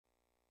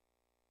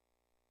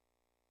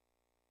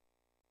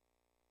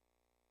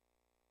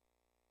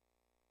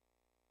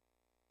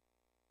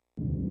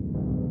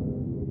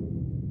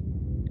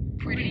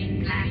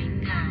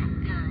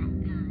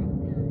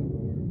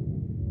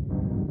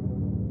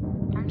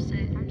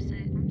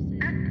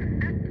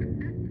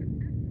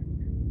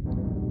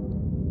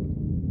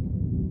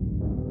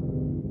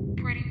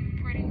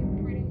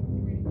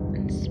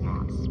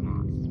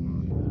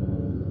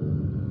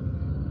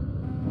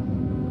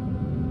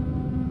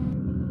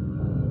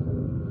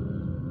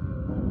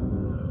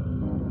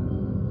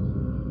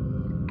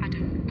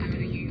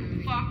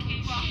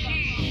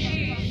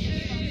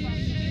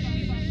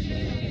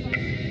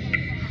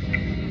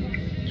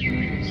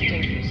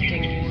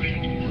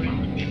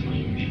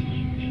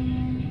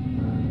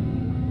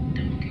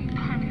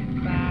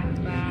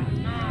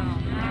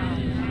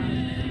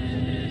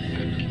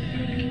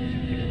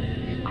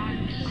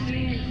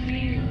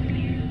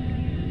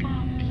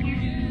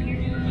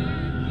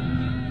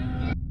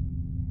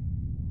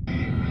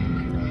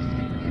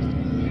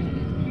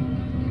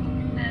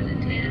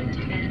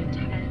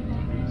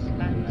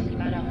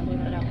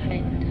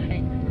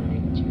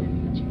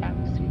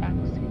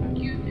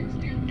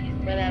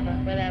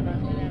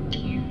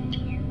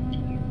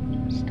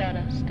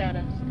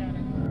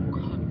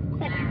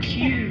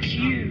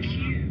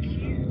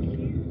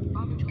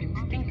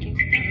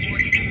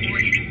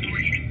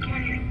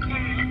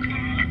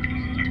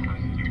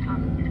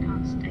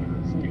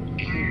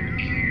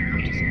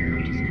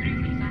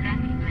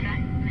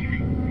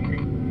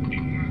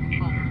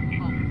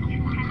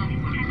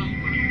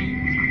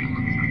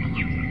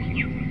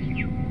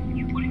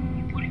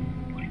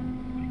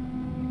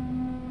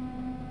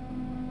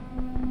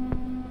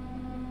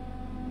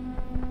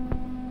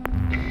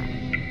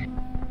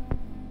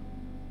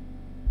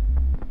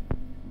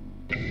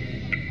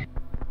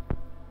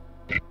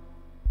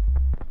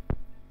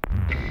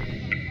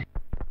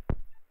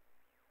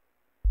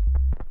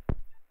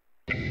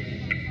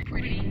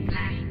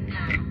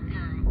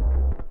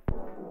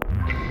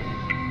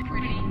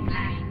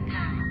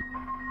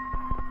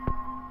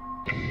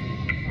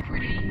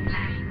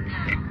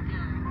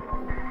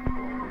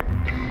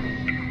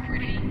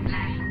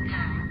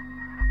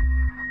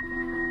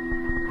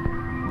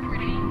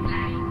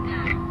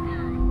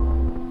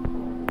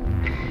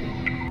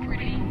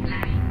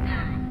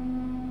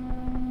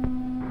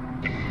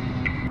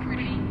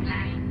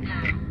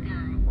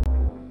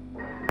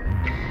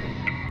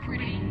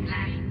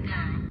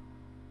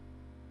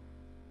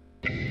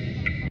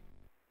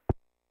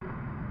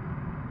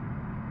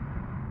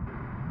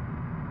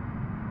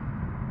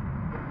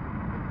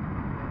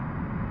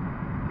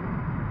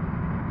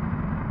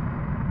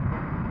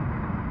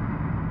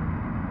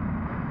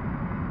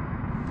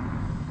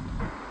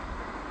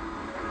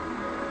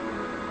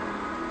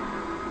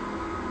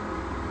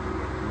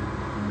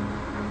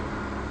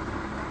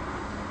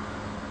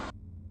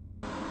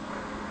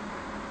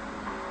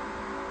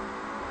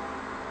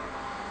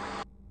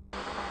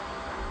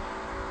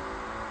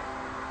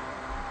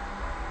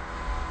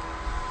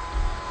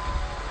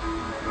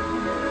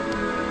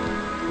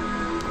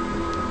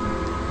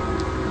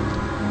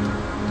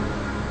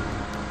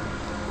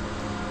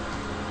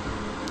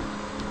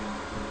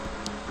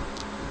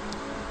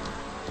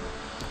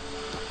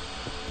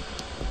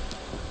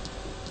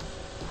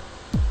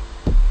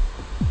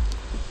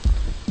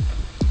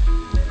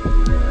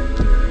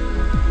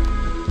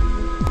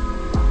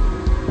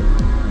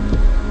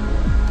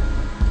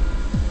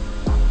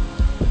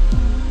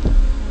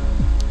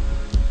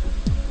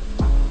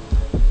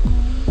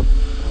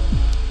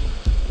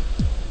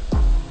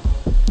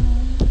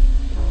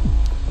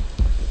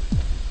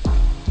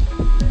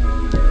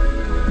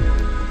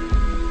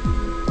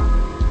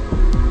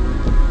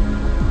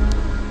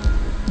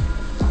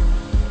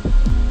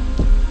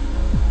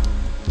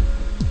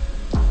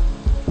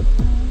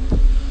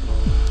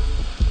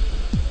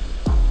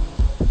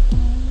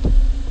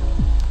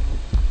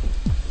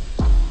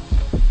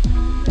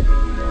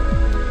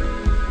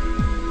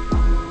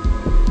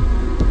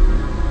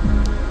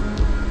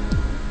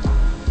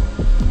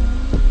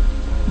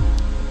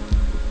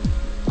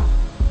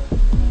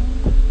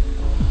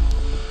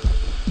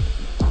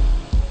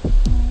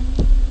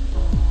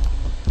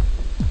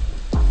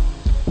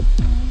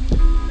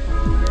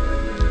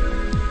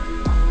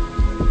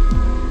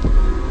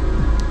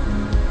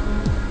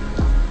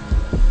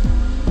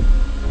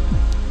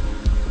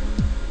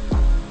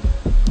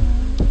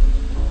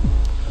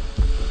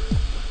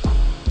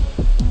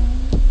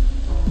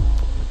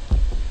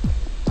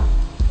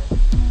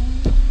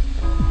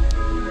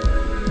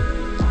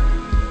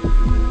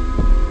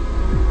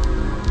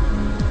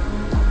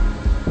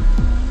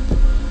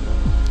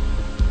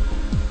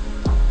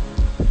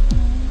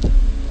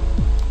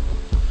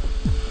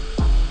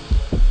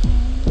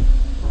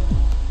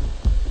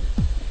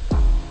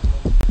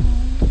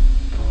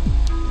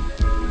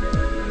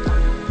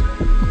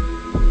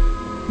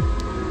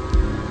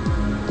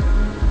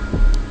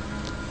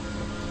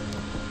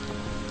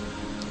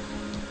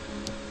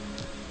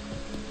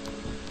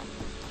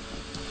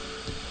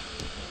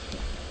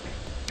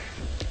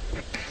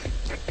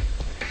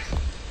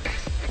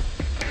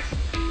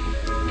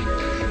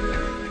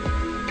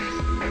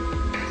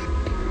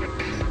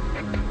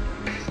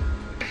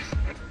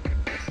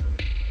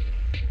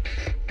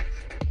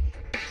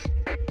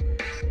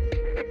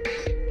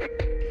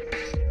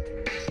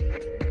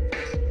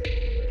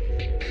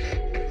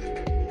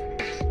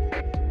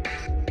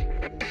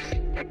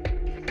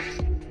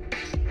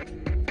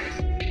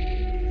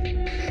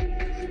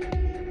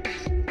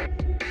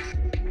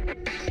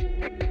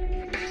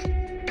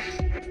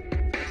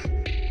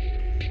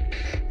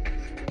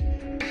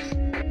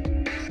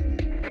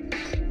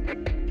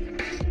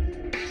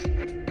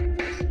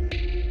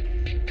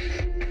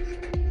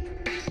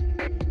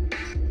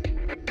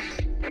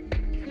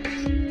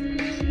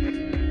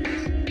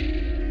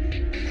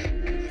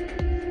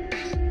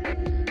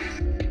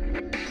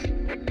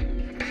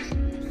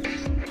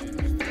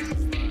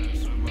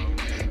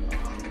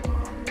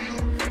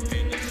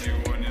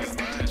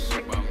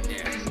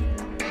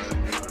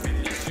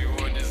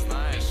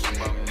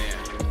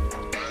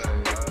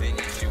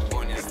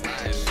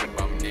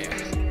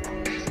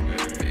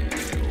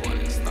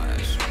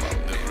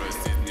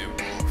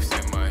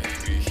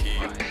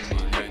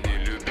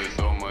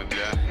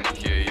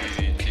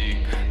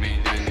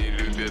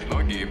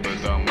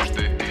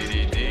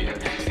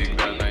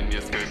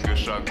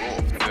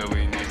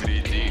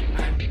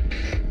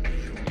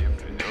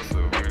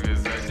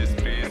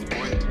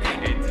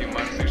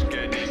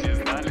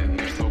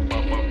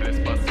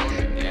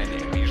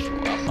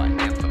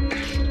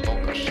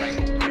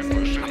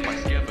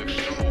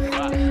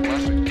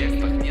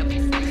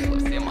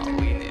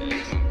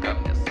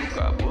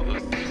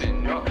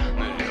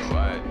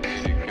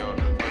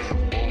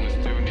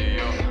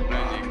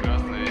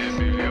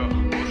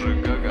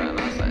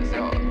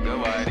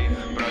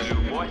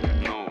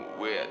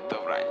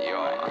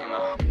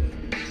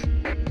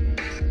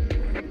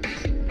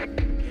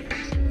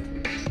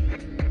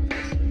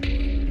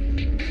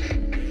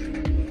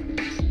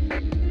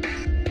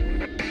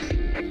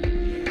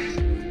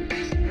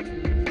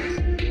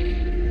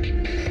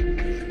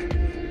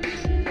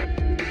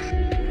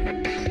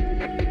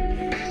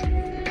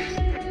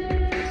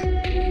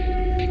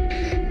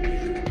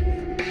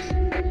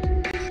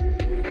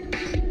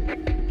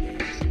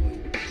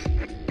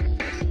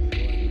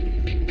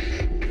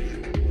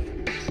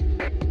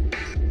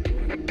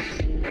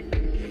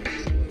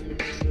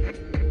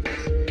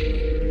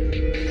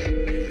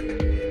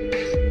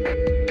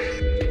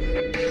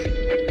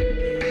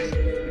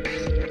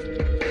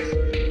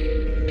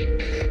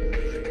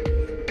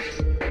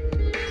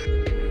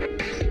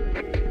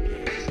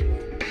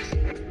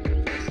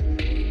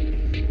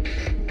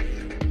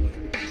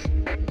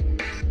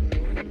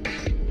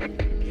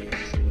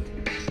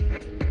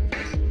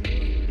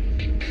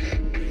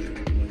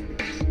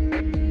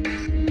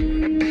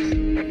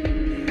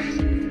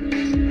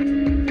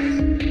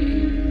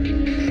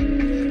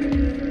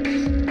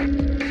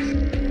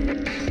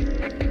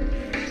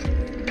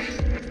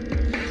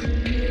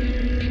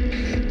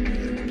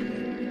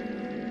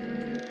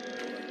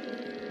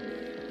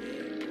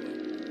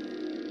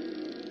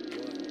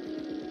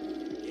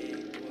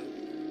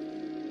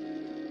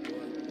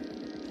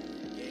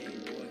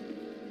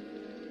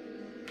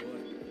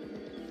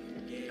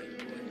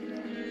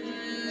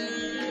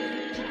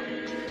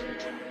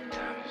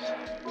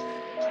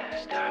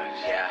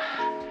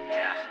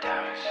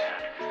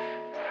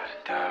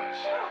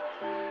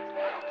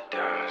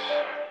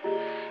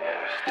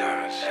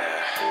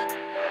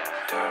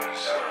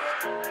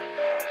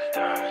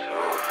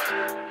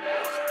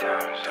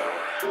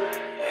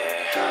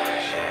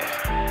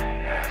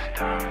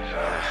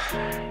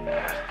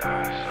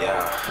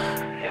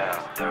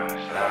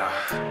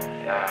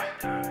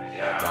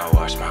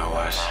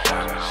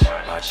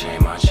My chain,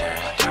 my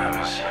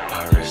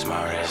wrist,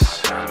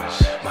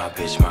 my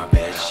bitch,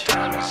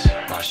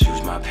 my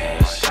shoes, my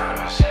pants,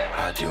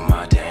 I do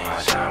my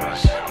dance,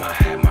 my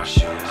hat, my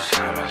shoes,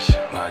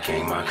 my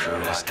gang, my crew,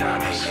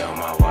 hey yo,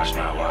 my watch,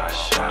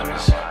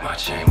 my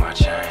chain, my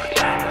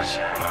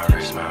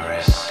wrist, my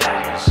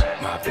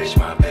bitch,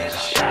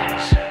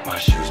 my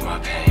shoes, my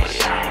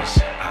pants,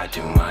 I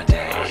do my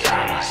dance,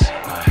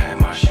 my hat,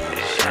 my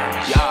shoes,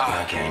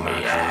 my gang, my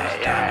crew,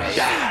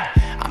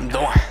 I'm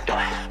doing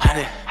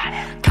 100,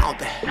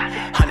 count it,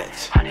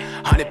 hundreds,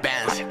 100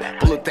 bands,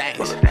 blue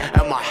things,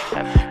 and my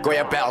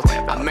gray belt.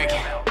 I make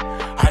it,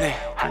 honey,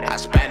 I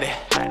spend it,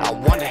 I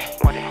want it,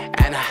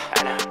 and I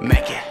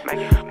make it.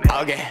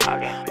 Okay,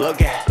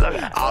 look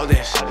at all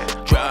this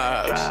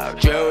drugs,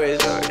 jewelry,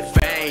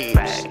 fame,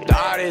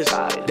 artists,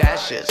 that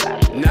shit's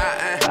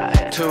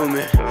nothing to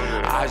me.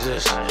 I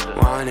just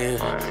want it,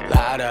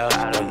 lot of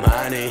the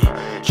money,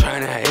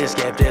 tryna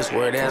escape this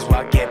world, that's why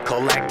I keep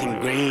collecting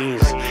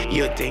greens.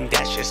 You think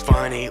that shit's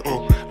funny,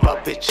 ooh,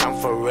 but bitch I'm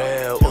for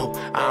real, ooh.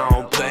 I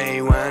don't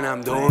play when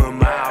I'm doing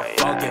my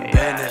fucking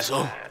business,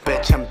 ooh.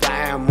 Bitch I'm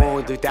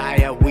diamond,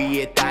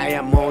 we at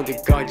diamond,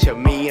 got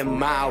me and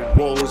my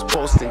walls,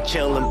 posting,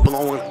 chillin',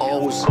 blowing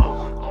O's.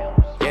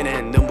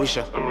 얘는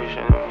눈부셔,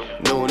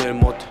 눈을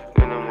못 떠.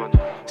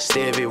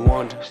 Stevie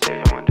Wonder,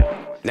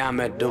 나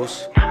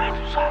메두사.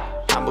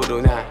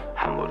 함부로 나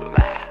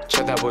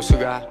쳐다볼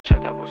수가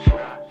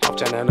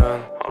없잖아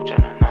넌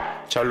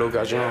절로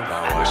가줘.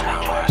 My watch,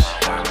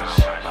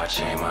 my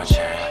chain, my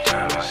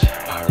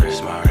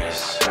wrist, my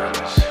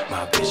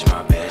bitch,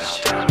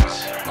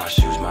 my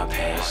shoes, my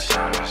pants,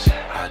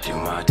 I do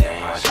my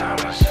dance,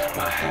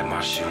 my hat,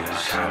 my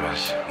shoes,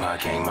 my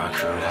gang, my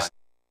crew,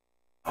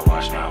 my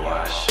watch,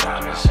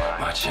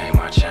 my chain,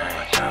 my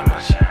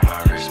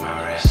wrist, my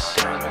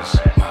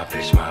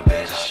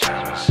bitch,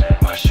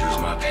 my shoes,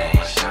 my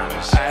pants,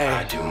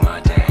 I do my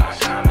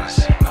dance,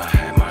 my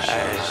hat, my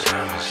shoes,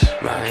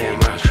 my gang,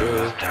 my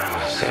crew.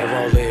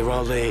 내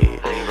rollie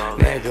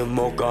내 그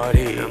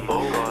목걸이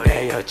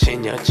내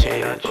여친 내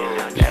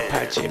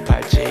팔찌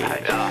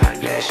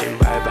내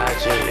신발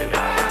바지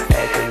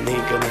내 금이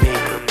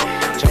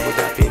전부 다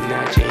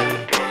빛나지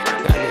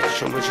나는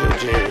춤을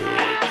추지.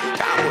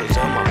 Diamonds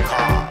on my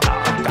car,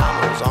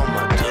 diamonds on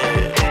my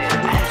dick,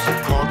 I'm so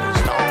cold and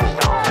stone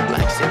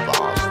like St.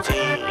 Paul's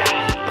tea.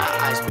 My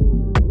eyes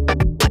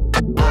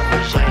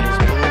shine is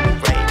blue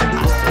ray,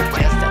 I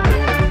suggest I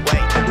move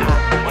weight, I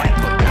wait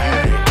for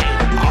you.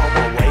 All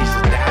my waist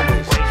is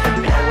diamonds,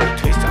 no way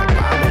twist like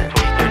ramen.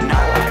 You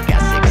know I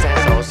got 6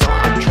 assholes, so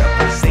I'm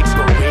triple 6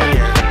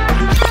 Korean.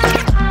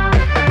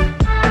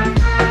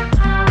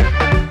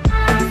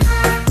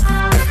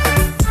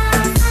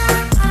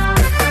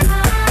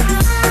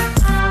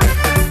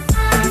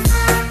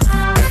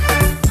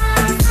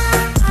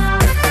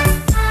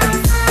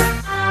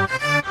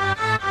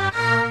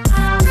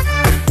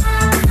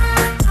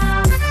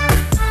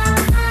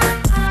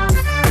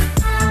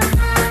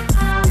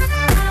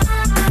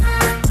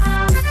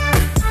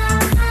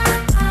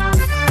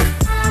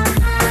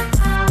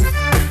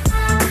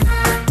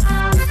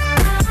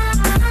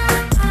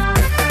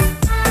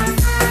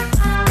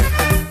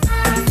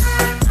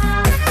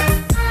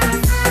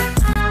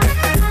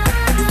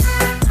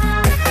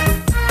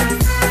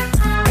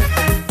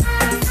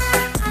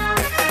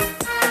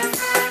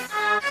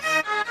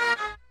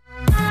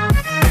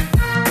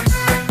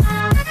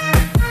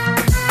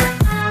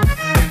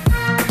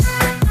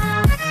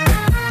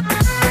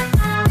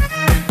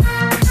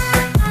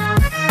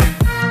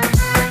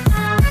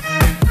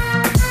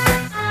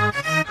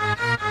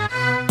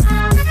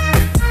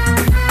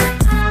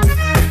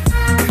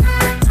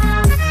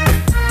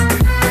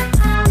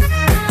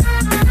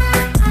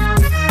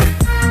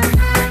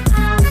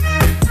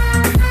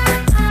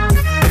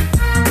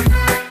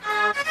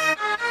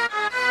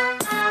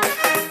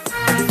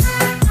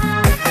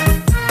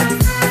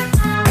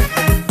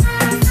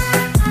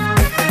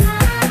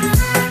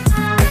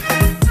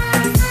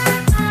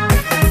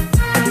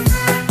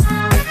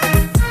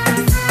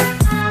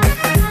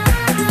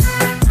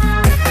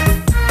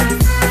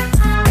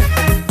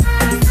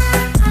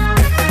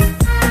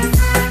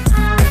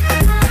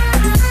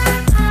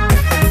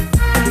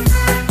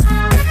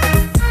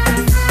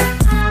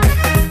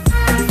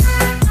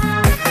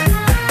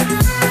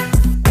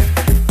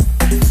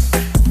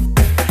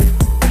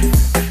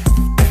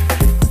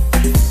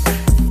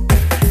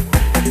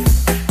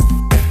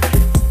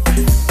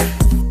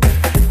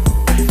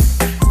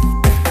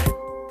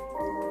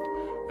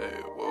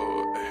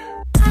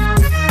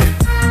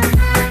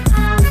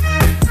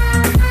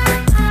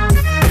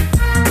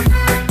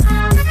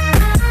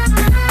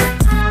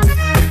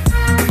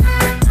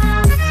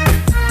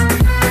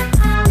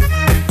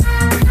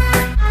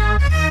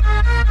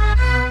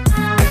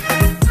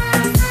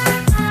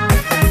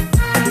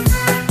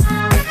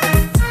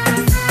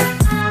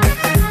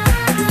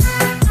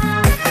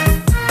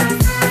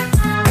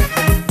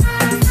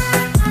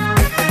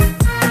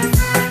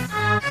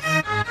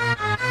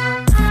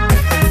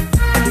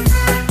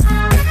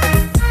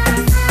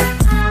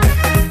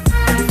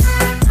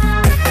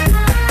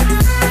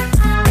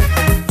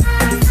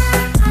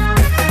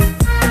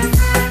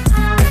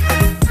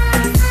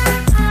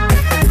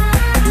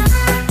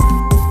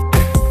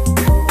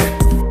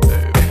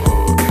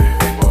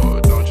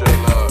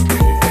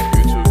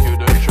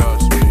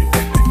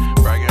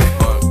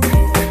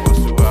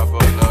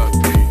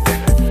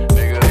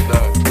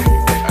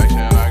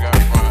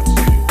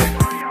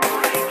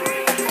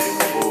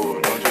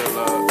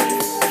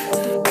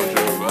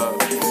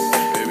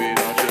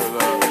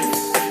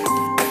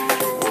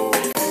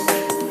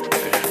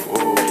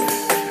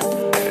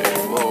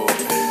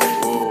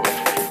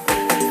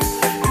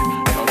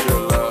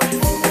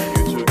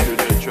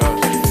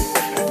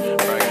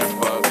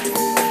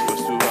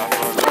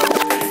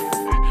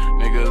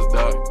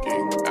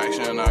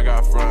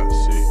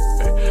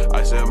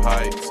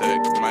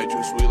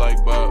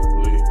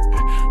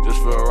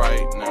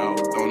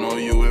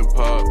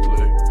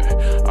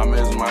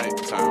 my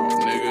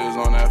town. Niggas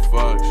on that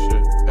fuck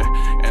shit.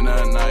 In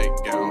a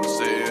nightgown,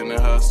 saying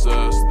to her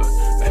sister.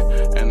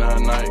 In a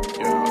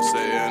nightgown,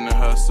 saying to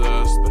her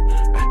sister.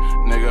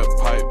 Nigga,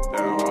 pipe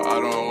down, I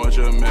don't want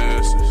your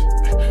missus.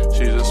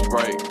 She's a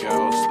Sprite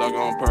girl, stuck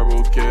on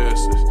purple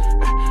kisses.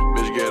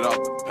 Bitch, get off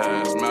the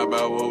past, mad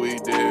about what we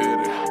did.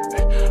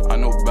 I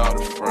know about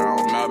his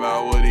frown, mad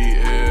about what he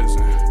is.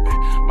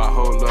 My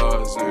whole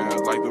love's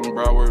in, like them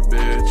Broward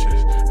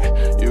bitches.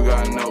 You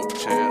got no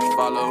chance,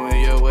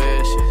 following your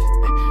wishes.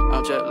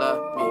 Don't just love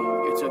me,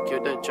 you too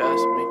cute to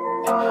trust me.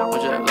 Don't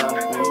just love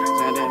me,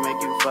 and then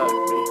make you fuck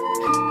me.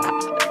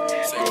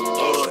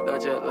 Oh,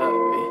 don't just love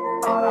me.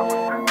 Oh,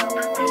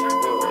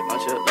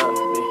 don't just love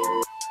me.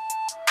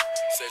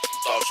 Said you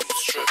thought you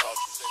was trippin'.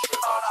 So you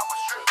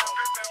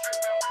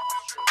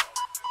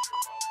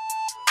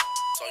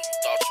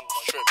thought you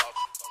was trippin'.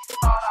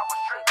 Thought you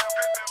was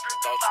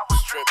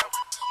trippin'.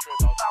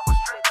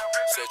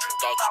 Said you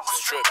thought you was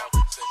trippin'.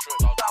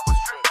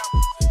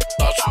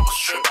 Thought you was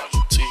trippin'.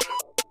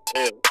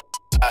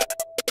 T-L-I-F-E.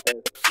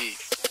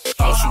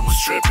 Thought you was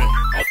trippin'.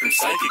 Off them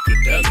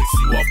psychedelics,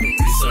 you off them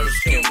research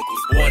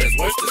chemicals. Boy, that's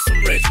worse than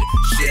some wretched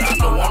shit. I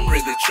know I'm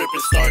really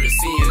trippin'. Started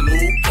seeing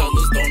new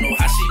colors. Don't know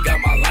how she got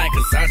my line,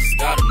 cause I just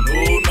got a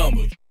new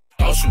number.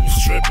 Thought you was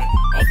trippin'.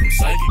 Off them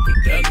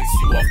psychedelics,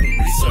 you off them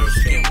research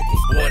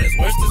chemicals. Boy, that's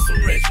worse than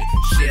some wretched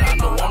shit. I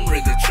know I'm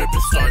really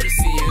trippin'. Started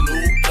seeing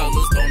new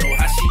colors. Don't know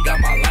how she got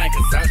my line,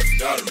 cause I just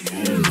got a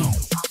new number.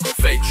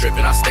 Fake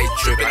trippin', I stay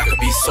trippin'. I could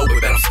be sober,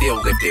 but I'm still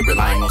lifted.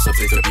 Relying on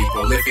substance to be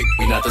prolific.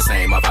 We not the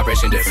same, my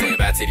vibration different.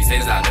 Bad titties,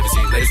 haters, I never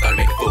seen latest. Started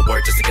making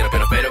footwork just to get up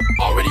in a fade up.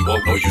 Already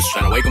woke, no use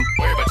trying to wake them.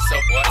 Worry about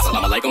yourself, boy.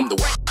 Assalamu alaikum, the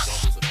way.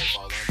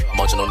 I'm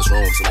munching on this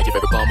room, so like your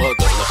favorite bum mug.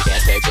 Guzzling up the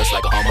gas tag just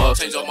like a hummer.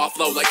 Change up my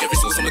flow like every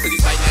single summer, cause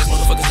these fighting ass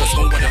motherfuckers just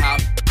gon' wonder how.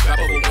 Rap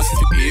over once is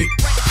too big.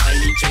 I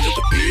ain't even change up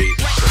the beat,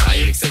 but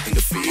I ain't accepting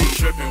defeat. I'm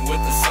trippin' with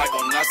the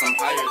psychonauts, I'm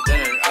higher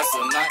than an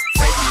astronaut.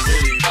 Take me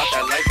really about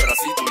that life, but I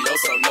see through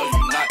yourself, no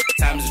you not.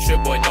 Time is a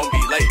trip, boy, don't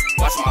be late.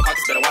 Watching my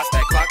pockets, better watch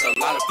that clock. A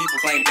lot of people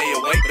claim they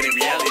awake, but in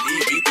reality,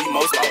 we the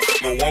most lost.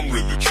 No, I'm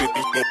really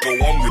trippin', no,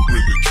 I'm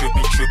really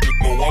trippin',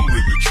 no, I'm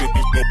really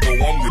trippin', no,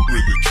 I'm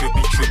really trippin',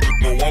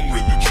 no, I'm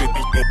really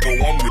trippin', no,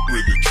 I'm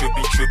really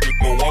trippin',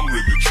 no, I'm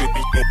really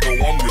trippin',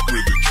 no, I'm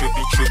really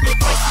trippin'.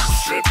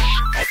 Trippin',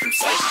 off them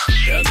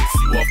psychedelics,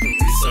 you off them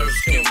research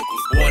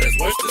chemicals. Boy, that's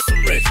worse than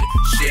some wretched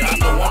shit. I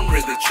know I'm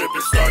really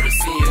trippin'. Started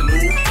seeing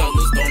new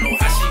colors. Don't know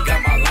how she got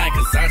my line,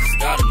 cause I just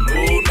got a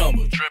new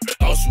number.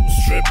 Thought she was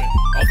trippin',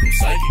 off them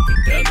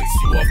psychedelics,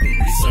 you off them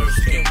research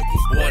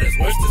chemicals. Boy, that's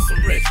worse than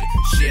some wretched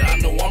shit. I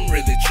know I'm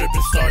really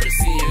trippin'. Started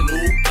seeing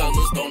new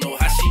colors. Don't know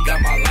how she got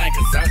my line,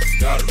 cause I just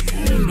got a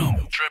new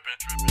number. Trippin'.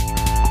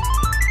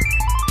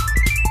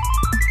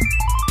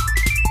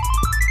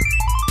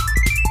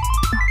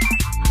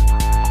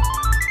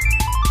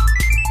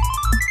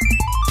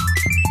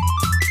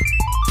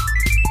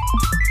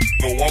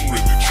 No, I'm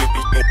really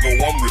trippin', no,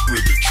 I'm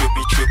really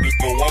trippin',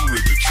 no, I'm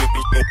really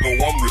trippin', no,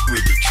 I'm really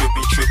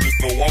trippin',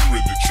 no, I'm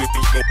really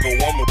trippin', no,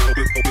 I'm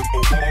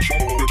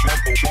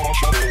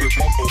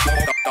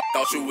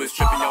Thought you was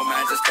trippin', your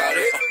mind just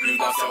clouded. You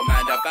lost your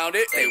mind, I found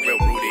it. Stay real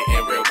rooted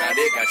and real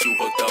grounded. Got you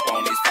hooked up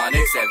on these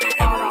phonics. 7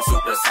 emerald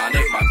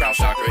supersonic. My crown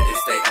chakra is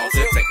stay on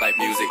tip. Take like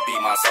music, be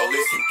my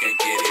solace. You can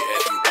get it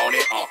if you want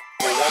it. No,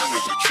 I'm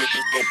really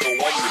trippin', no,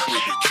 I'm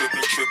really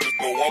trippin',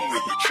 no, I'm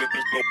really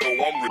trippin', no,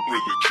 I'm really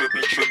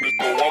trippin',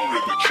 no, I'm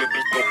really trippin',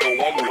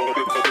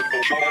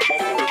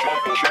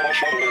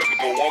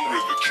 no, I'm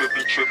really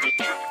trippin'.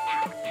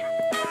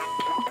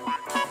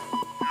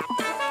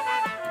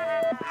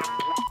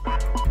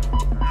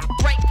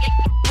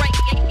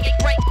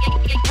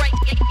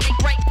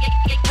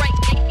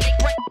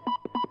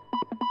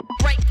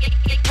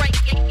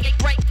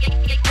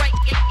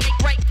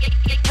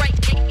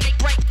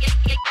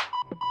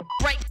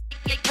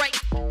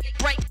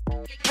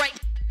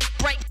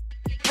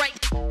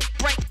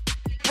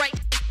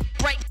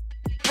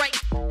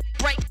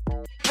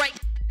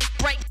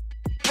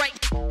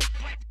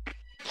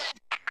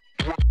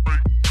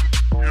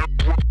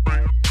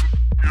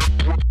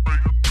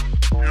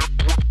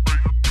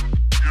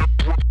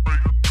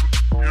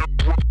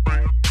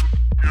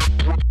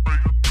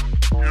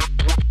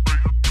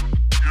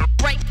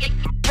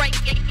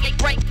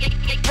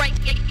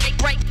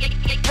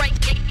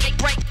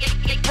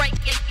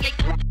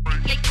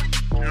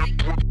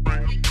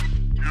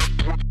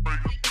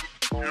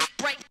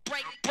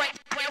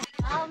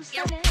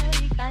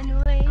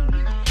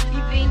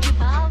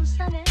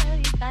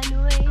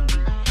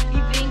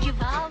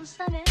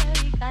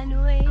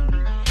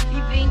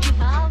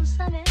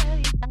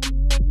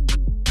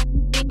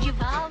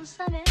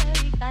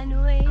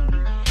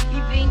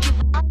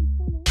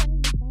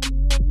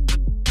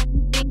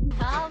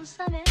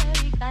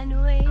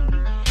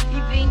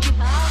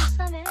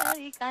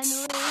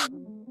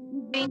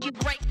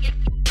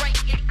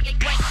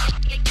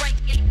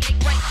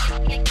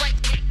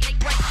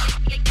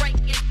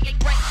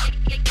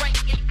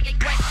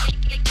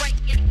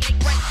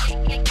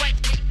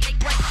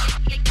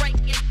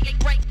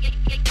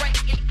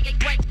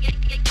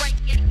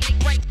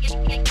 Break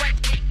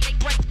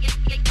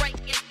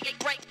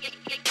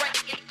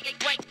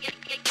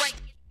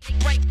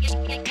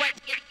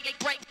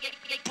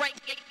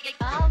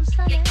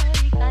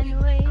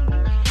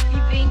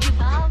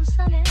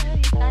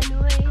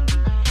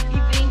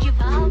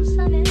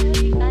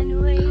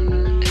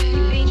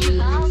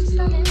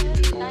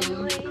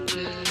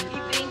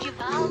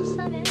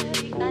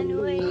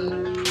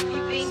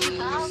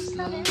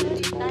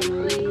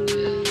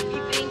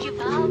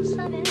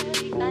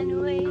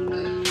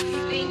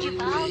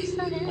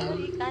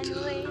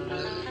finally,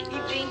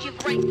 e vem de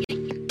break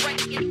it.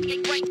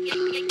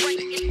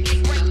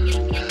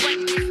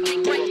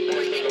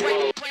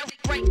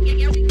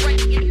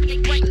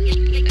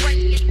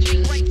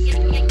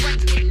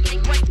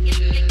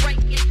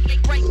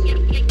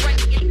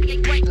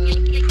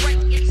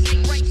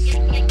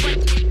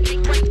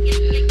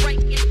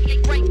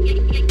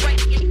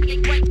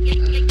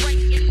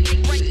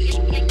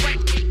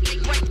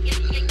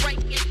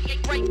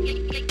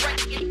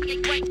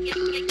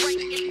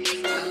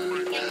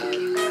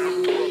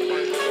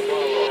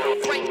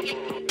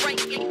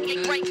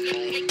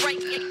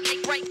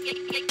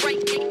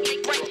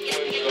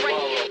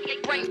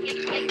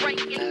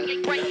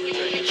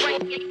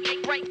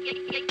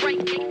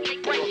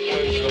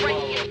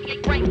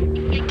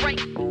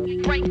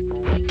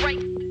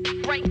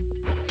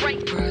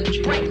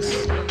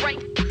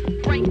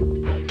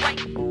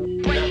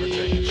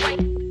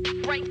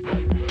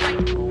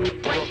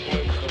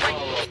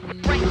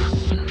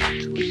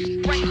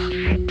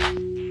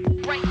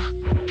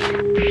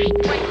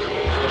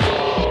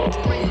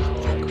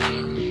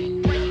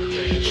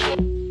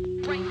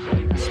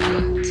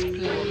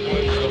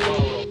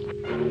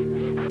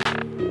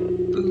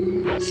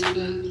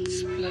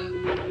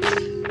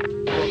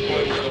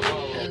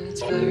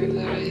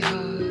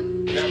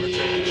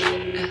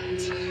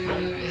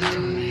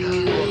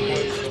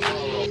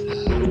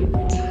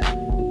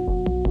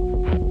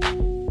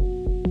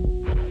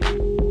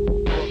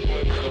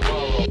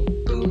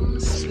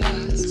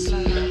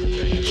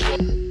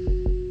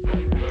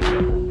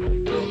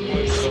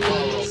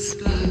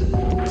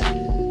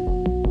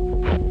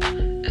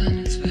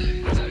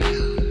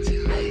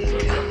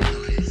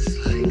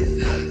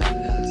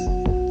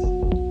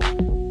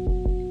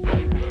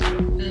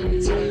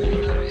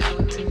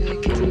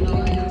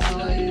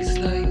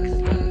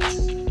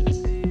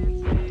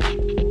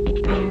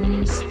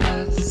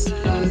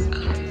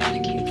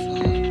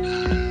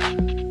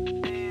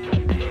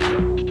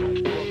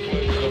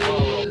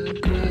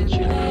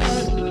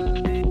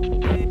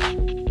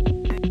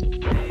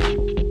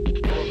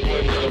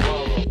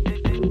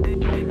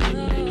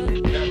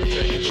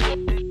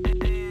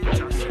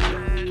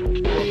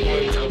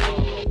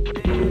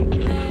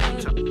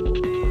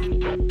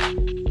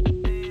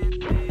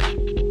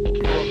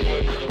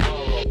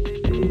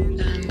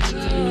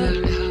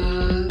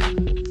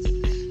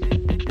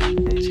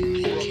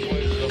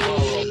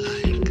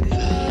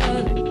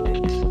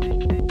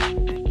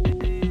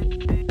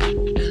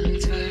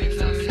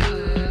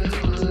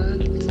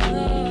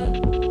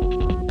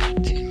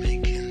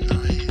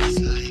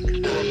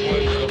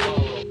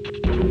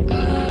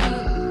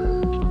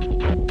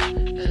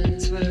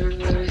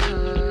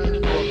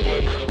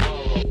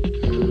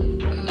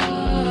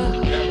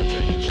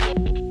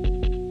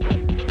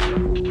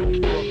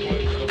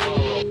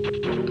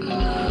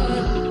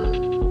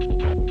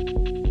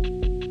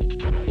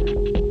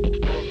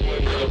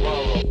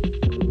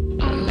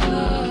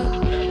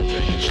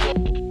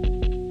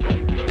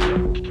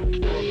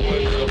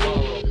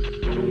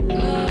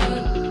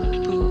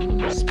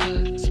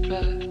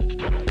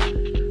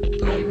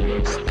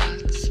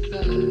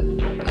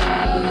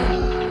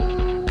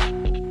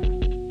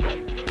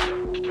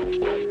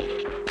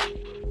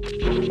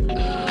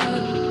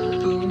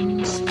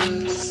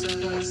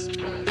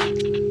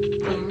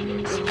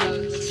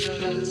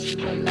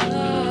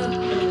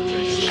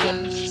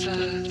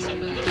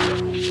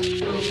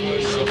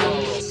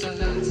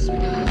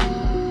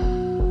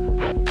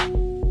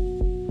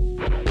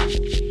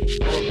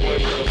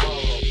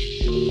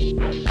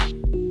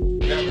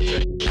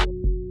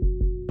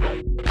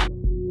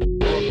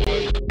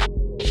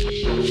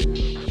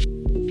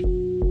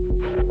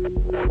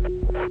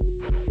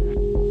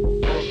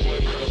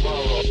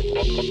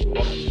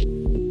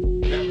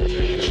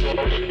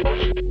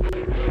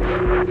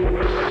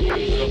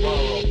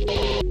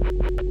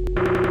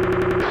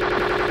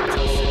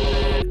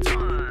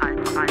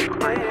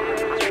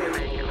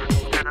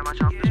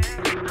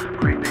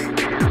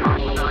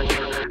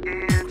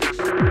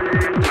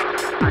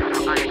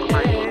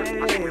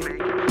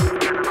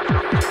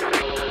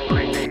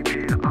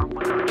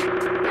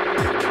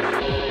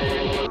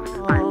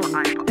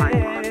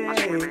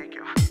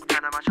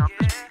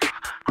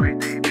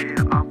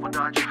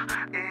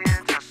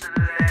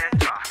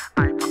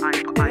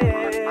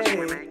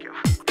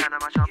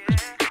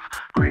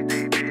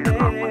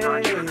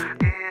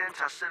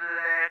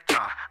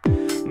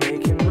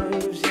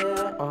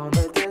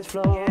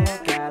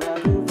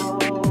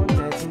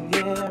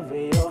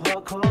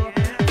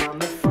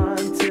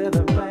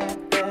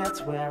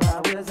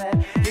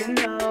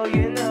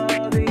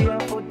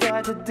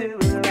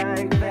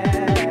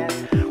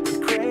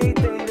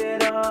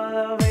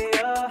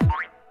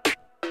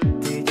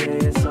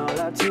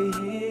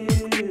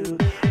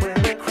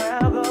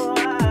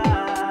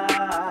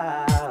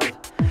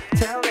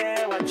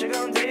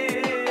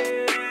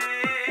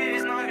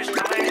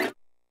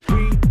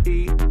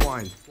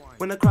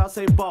 When the crowd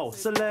say ball,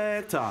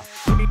 selector,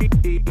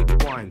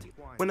 rewind.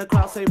 When the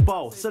crowd say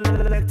ball,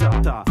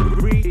 selector,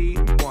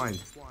 rewind.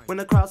 When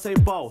the crowd say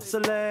ball,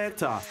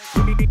 selector,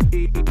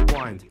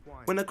 rewind.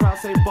 When the crowd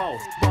say ball,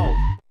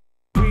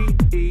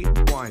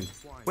 rewind.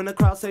 When the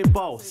crowd say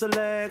ball,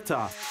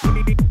 selector,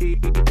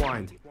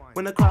 rewind.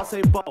 When the crowd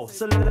say ball,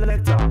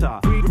 selector,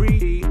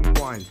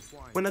 rewind.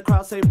 When the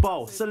crowd say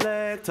ball,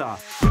 selector,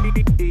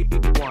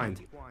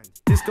 rewind.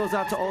 This goes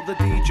out to all the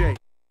DJs.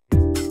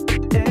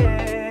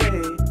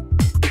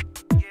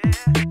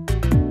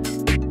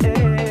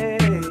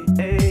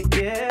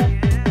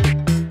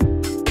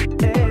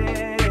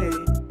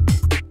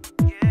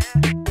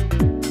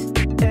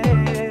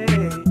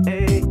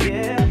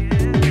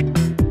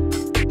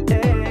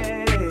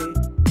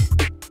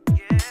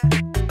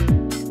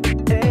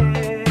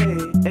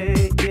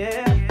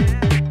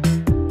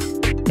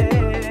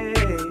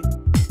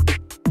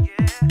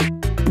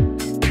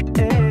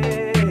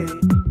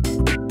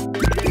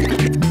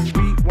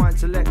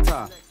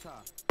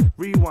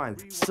 Rewind,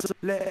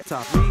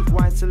 selector,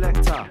 rewind,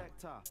 selector.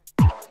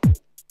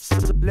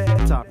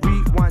 Selector,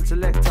 rewind,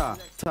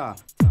 selector.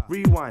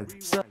 Rewind,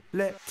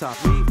 selector,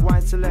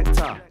 rewind,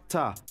 selector.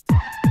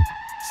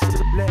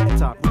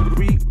 Selector,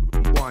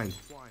 rewind,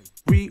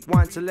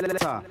 rewind,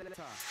 selector.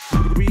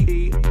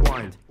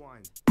 Rewind,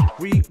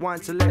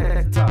 rewind,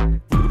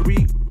 selector.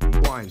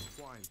 Rewind,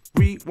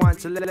 rewind,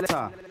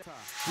 selector.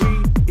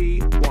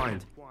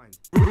 Rewind.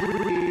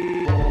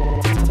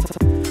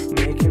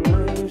 Making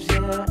moves,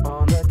 yeah,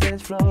 on the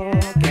dance floor.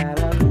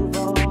 Gotta move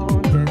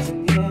on,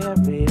 dancing, yeah,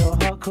 real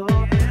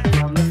hardcore.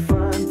 From the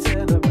front to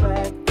the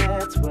back,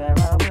 that's where I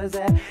was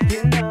at.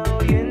 You know,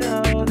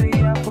 the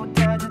apple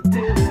died to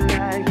do it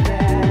like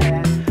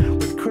that.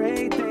 With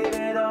Craig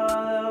David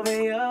all over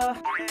you.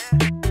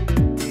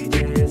 DJ,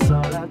 it's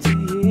all up to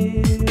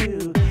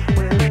you.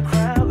 When the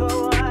crowd go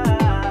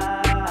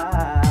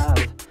wild,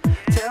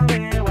 tell me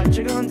what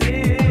you gonna do.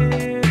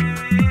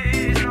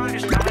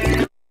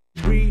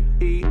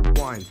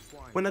 Rewind.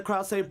 When the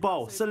crowd say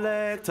ball,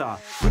 selector,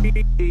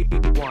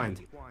 rewind.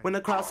 When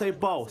the crowd say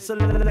ball,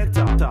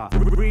 selector,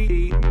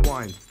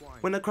 rewind.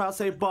 When the crowd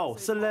say ball,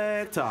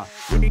 selector,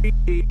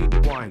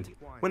 rewind.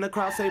 When the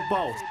crowd say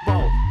ball,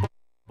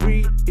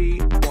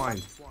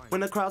 rewind. When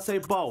the crowd say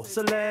ball,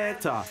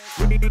 selector,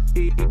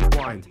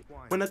 rewind.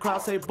 When the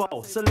crowd say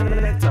ball,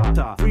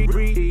 selector,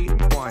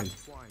 rewind.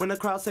 When the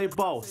crowd say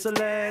ball,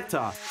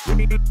 selector,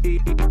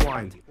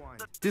 rewind.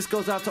 This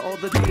goes out to all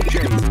the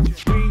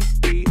DJs.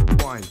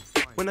 Rewind.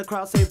 When the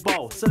crowd say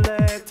ball,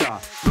 selector,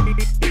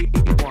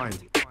 rewind.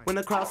 When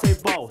the crowd say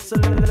ball,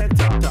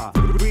 selector,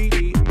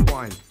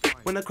 rewind.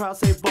 When the crowd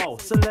say ball,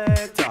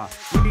 selector,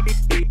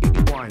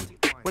 rewind.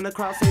 When the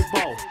crowd say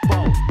ball,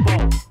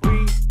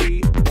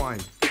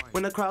 rewind.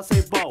 When the crowd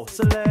say ball,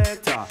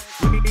 selector,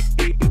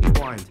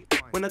 rewind.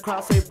 When the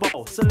crowd say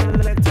ball,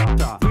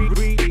 selector,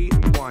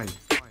 rewind.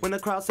 When the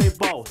crowd say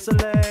ball,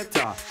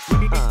 selector,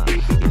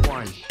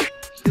 rewind.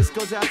 This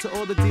goes out to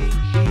all the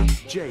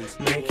DJs.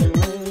 Making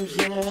moves,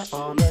 yeah,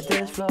 on the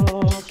dance floor.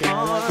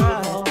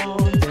 Gotta move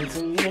on,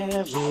 dancing,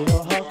 yeah, real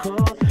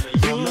hardcore.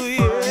 From the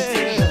front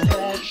to the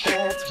back,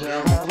 that's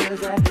where I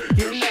was at.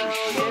 You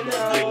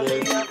know, the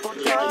apple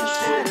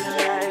died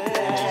like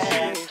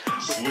that.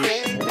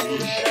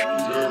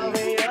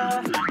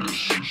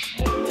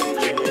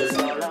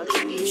 It's all up to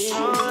you.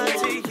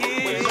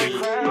 When the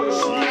crowd goes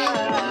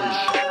wild,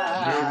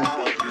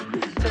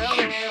 tell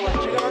me what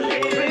you gonna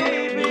do.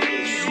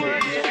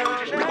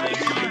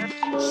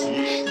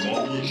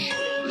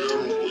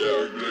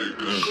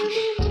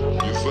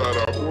 Не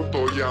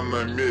заработал я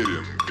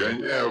намерен,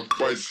 гоняя в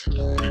пасе.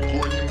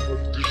 Пригоним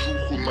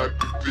движуху на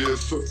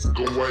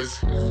пипесовском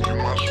вайсе.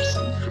 Димаш в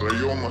своих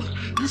районах,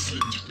 если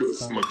тебе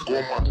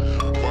знакомо.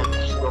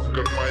 Бакушка в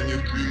кармане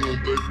двинул,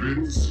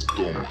 доберись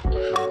дома.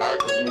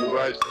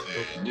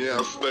 Аккуратнее, не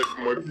оставь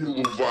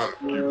мобилу в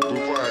арке.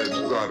 Бывает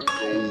жарко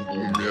у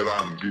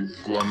бумеранга из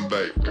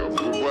клондайка.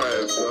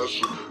 Бывает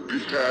даже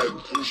пихает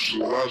в уши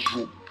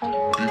лажу.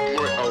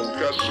 Бедной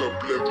алкаша,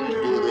 бля,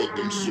 буду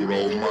родом с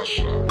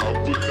Уралмаша. А в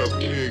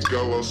выходные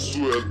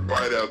голосуют,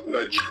 парят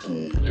тачку.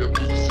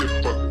 Едут все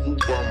по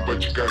клубам в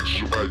очках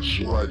жевать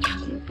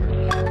жвачку.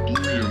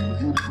 Дуем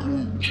юрку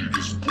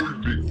через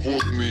пульпик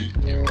водный.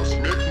 И на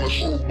смех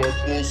нашел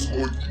бабос,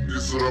 хоть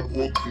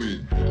безработный.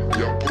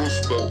 Я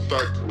просто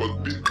так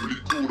подбить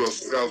плиту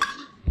рассказы.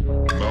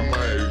 На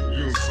моих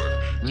джинсах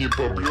не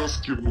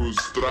поблескивают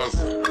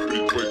стразы.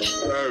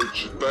 Предпочитаю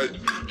читать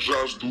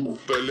жажду,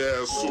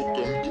 удаляя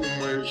соком.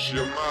 Думаешь,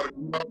 я нарко?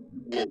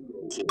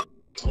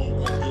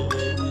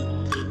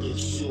 Это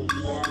все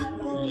план,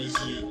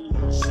 тормозит.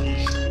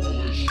 Слышь,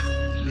 малыш,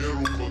 в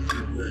меру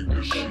потребляй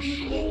гашиш.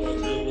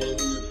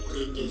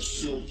 Это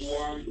все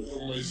план,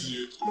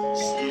 тормозит.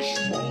 Слышь,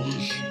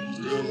 малыш, в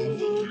меру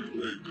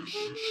потребляй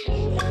гашиш.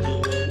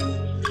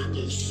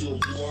 Это все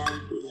план,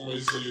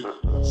 тормозит.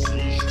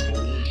 Слышь,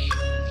 малыш,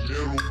 в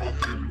меру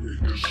потребляй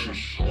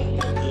гашиш.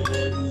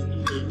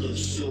 Это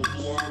все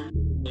план,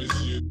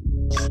 тормозит.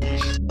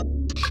 Слышь,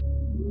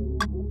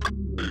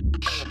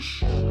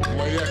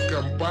 моя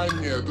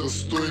компания,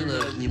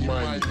 достойное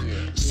внимание.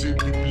 Все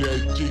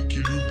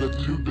библиотеки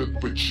любят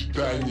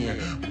почитание.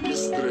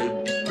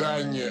 Быстрое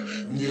питание,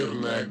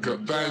 нервное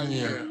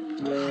катание.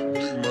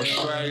 Дым,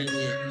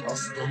 шайни,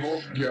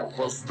 остановки,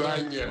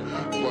 опоздания.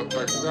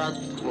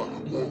 Фотографство,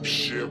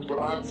 общее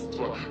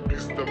братство.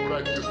 Без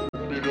добра не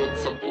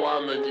берется,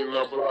 плана не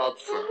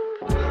набраться.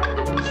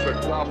 Дабы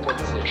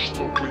закапаться,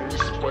 чтобы не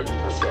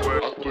спалиться.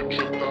 А то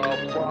что-то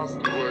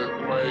опаздывает,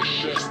 мое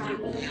счастье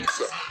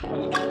птица.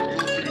 Будут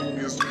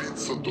внутренне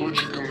злиться,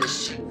 дочка на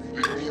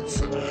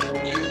синице.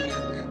 Денег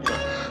видно,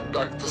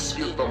 так-то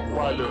светом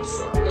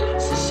палятся.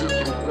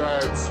 Сосед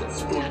ругается,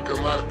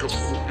 столько нарков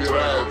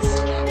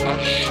собирается. А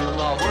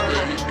жена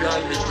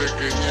вдовиками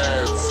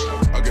догоняется.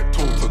 I get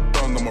told to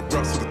done on my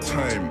raps all the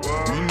time.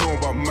 You know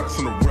about Max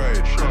on the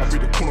ride. I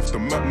read the corner off the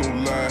map, no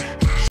lie.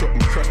 Shot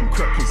and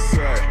crack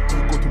inside.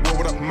 Go to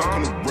war with that Mac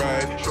on the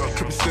ride.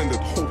 Trip extended,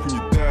 hope when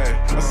you die.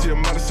 I see a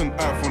Madison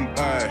eye for an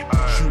eye.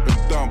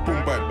 Shooting down,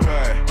 boom, bye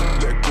bye.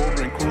 Let it go,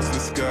 rain close to the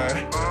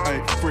sky. I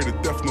ain't afraid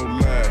of death, no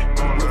lie.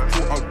 Would've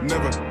thought I'd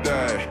never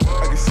die.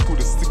 I get sick with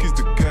the stickies,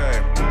 the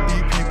guy.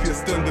 EPP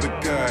extended the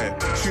guy.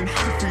 Shooting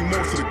 3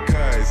 more to the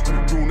guys.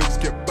 Real niggas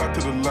get back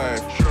to the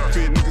life.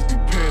 Fake niggas be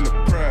paying the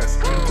price.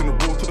 Turn the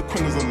road to the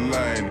corners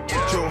online.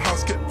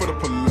 Jailhouse get fed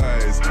up of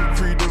lies.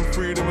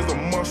 Freedom is a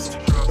must.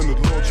 And the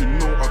Lord you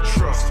know I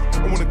trust.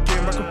 I want a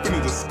game I can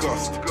finish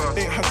disgust.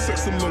 Ain't had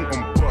sex in long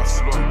on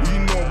bus. You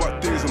know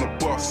about days on a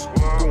bus.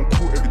 Going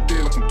cool every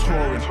day like I'm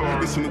touring.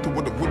 Listening to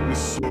what the witness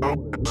saw.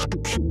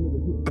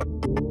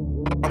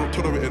 I don't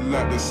tolerate it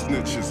like the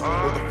snitches.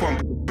 Or the fun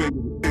got the big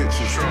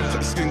itches. Check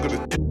the skin got the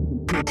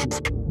bitches.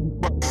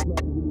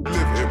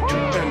 Live it,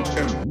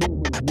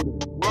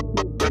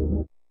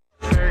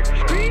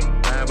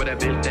 With a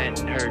bitch that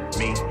hurt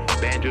me.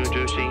 Bad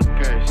juju, she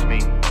cursed me.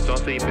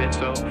 Saucy bitch,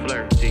 so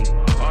flirty.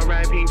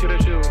 R.I.P. to the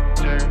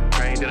shooter.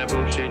 Trained in a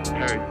bullshit,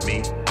 hurt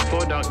me.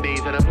 4 dark days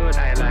in the hood,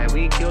 I lie.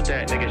 We killed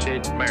that nigga,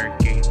 shit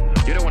murky.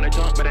 You don't wanna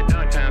talk, but at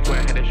dark times where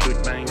I had to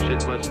shoot, my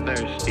shit was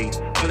thirsty.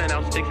 Pulling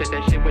out sticks at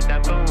that shit with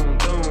that boom,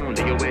 boom.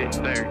 Nigga with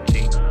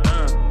 30.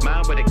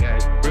 Mild with the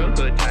guys, real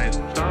good times.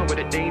 Star with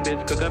the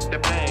Davids, cook up the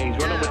pies.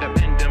 Rollin' with the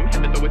Vendom,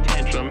 had to throw a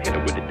tantrum. Hit her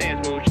with the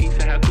dance move, she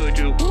said, how could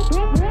you? Whoop,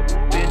 whoop, whoop.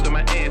 Dance on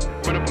my ass,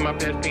 run up on my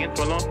past pants,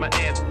 fall off my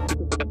ass.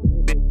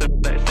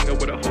 That singer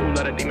with a whole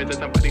lot of demons and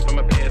somebody from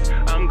my past.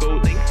 I'm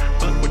gold link,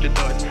 fuck what you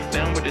thought,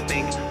 down what you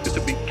think. This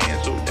will be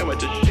cancelled, that was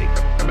just shake.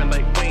 Rapping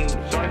like Wayne,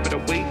 sorry for the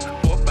wait.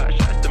 4 or 5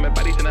 shots to my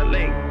body's in a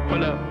lane.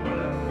 Pull up,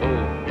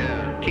 oh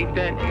yeah, keep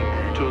that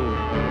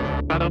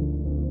 2 bottle,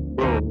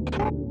 roll,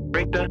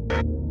 break the.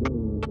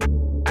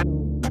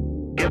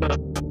 Give up,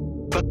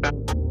 fuck that,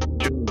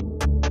 you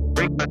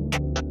break my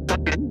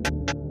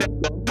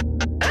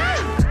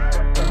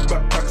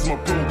backpacks my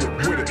bro, get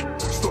with it.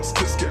 Stop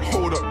sticks, get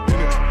hold up in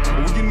it.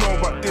 What you know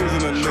about days in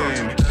the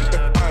lane?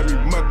 F.I. me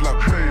mad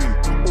like rain.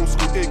 Old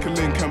school acre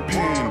lane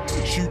campaign.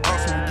 Shoot out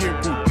so we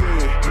ain't all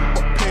day.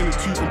 But pain is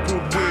too on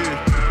Broadway.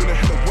 When the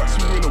hell of wax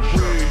we in a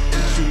way.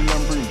 Soon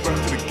I'm bring back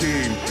to the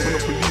game. When the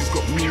police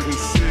got me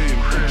insane.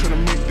 Tryna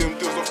make them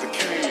deals off the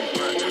cane.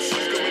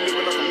 Overseas got me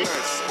living like I'm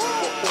nice.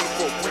 But on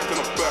for a whip and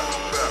I'm back.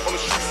 On the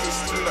streets and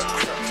stealing that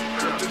crap.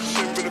 I did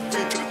shit with a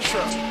feet to the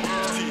trap.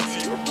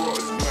 TT or raw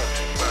is mad.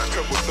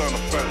 Couple down, I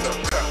found that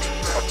pack.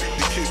 I beat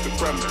the kids to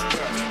grab me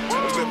back.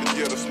 11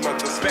 years, that's mad,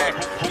 that's back.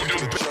 Who do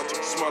the judge?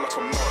 Smile like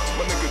I'm mad.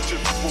 My nigga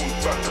Jim born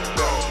back to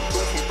back. Go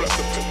from black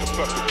to pit to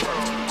back to back.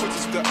 Cause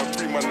it's that I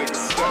bring my nigga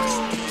stacks.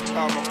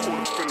 I'm a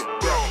quarter finna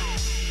back.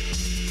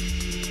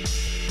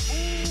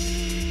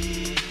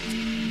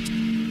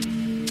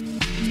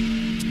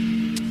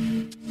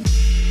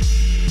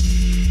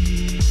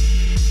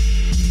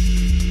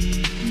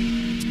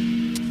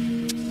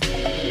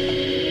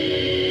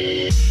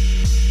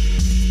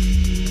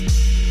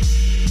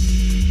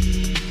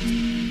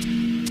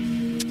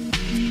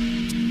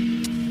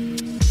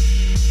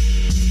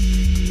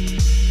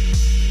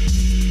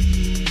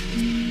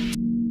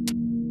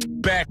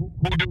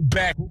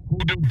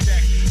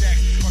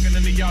 Fucking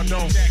into y'all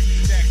don't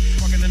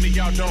fucking into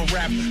y'all don't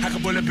rap. I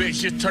can pull a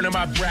bitch, just turning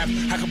my rap.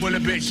 I can pull a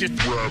bitch, just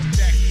rap.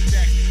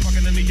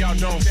 Fucking into y'all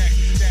don't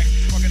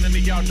fucking into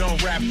y'all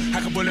don't rap. I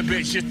can pull a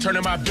bitch, just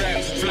turning my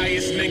back.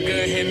 Flyest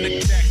nigga in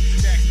the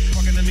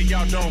fucking into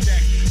y'all don't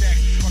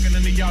fucking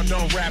into y'all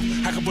don't rap.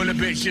 I can pull a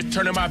bitch, just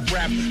turning my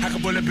rap. I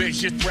can pull a bitch,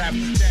 just rap.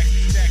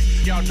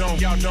 Y'all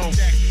don't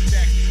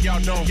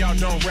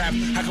rap.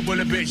 I can pull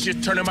a bitch,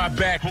 just turning my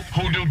back.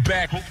 Who do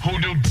back? Who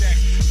do back?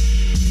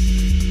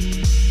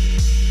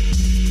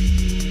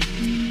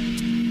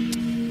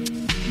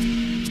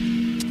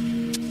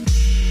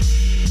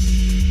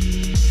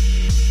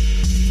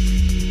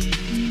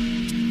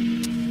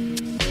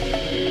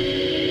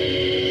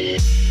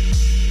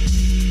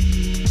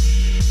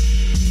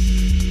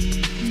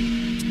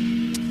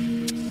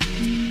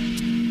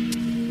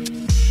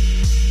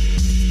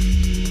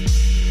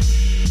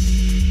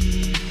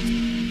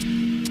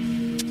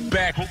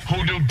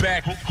 Who do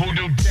back? Who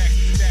do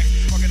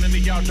fucking into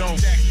y'all don't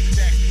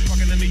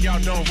fucking into y'all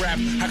don't rap.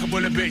 I can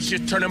pull a bitch,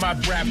 just turning my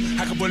rap.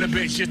 I can pull a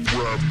bitch, just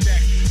rap.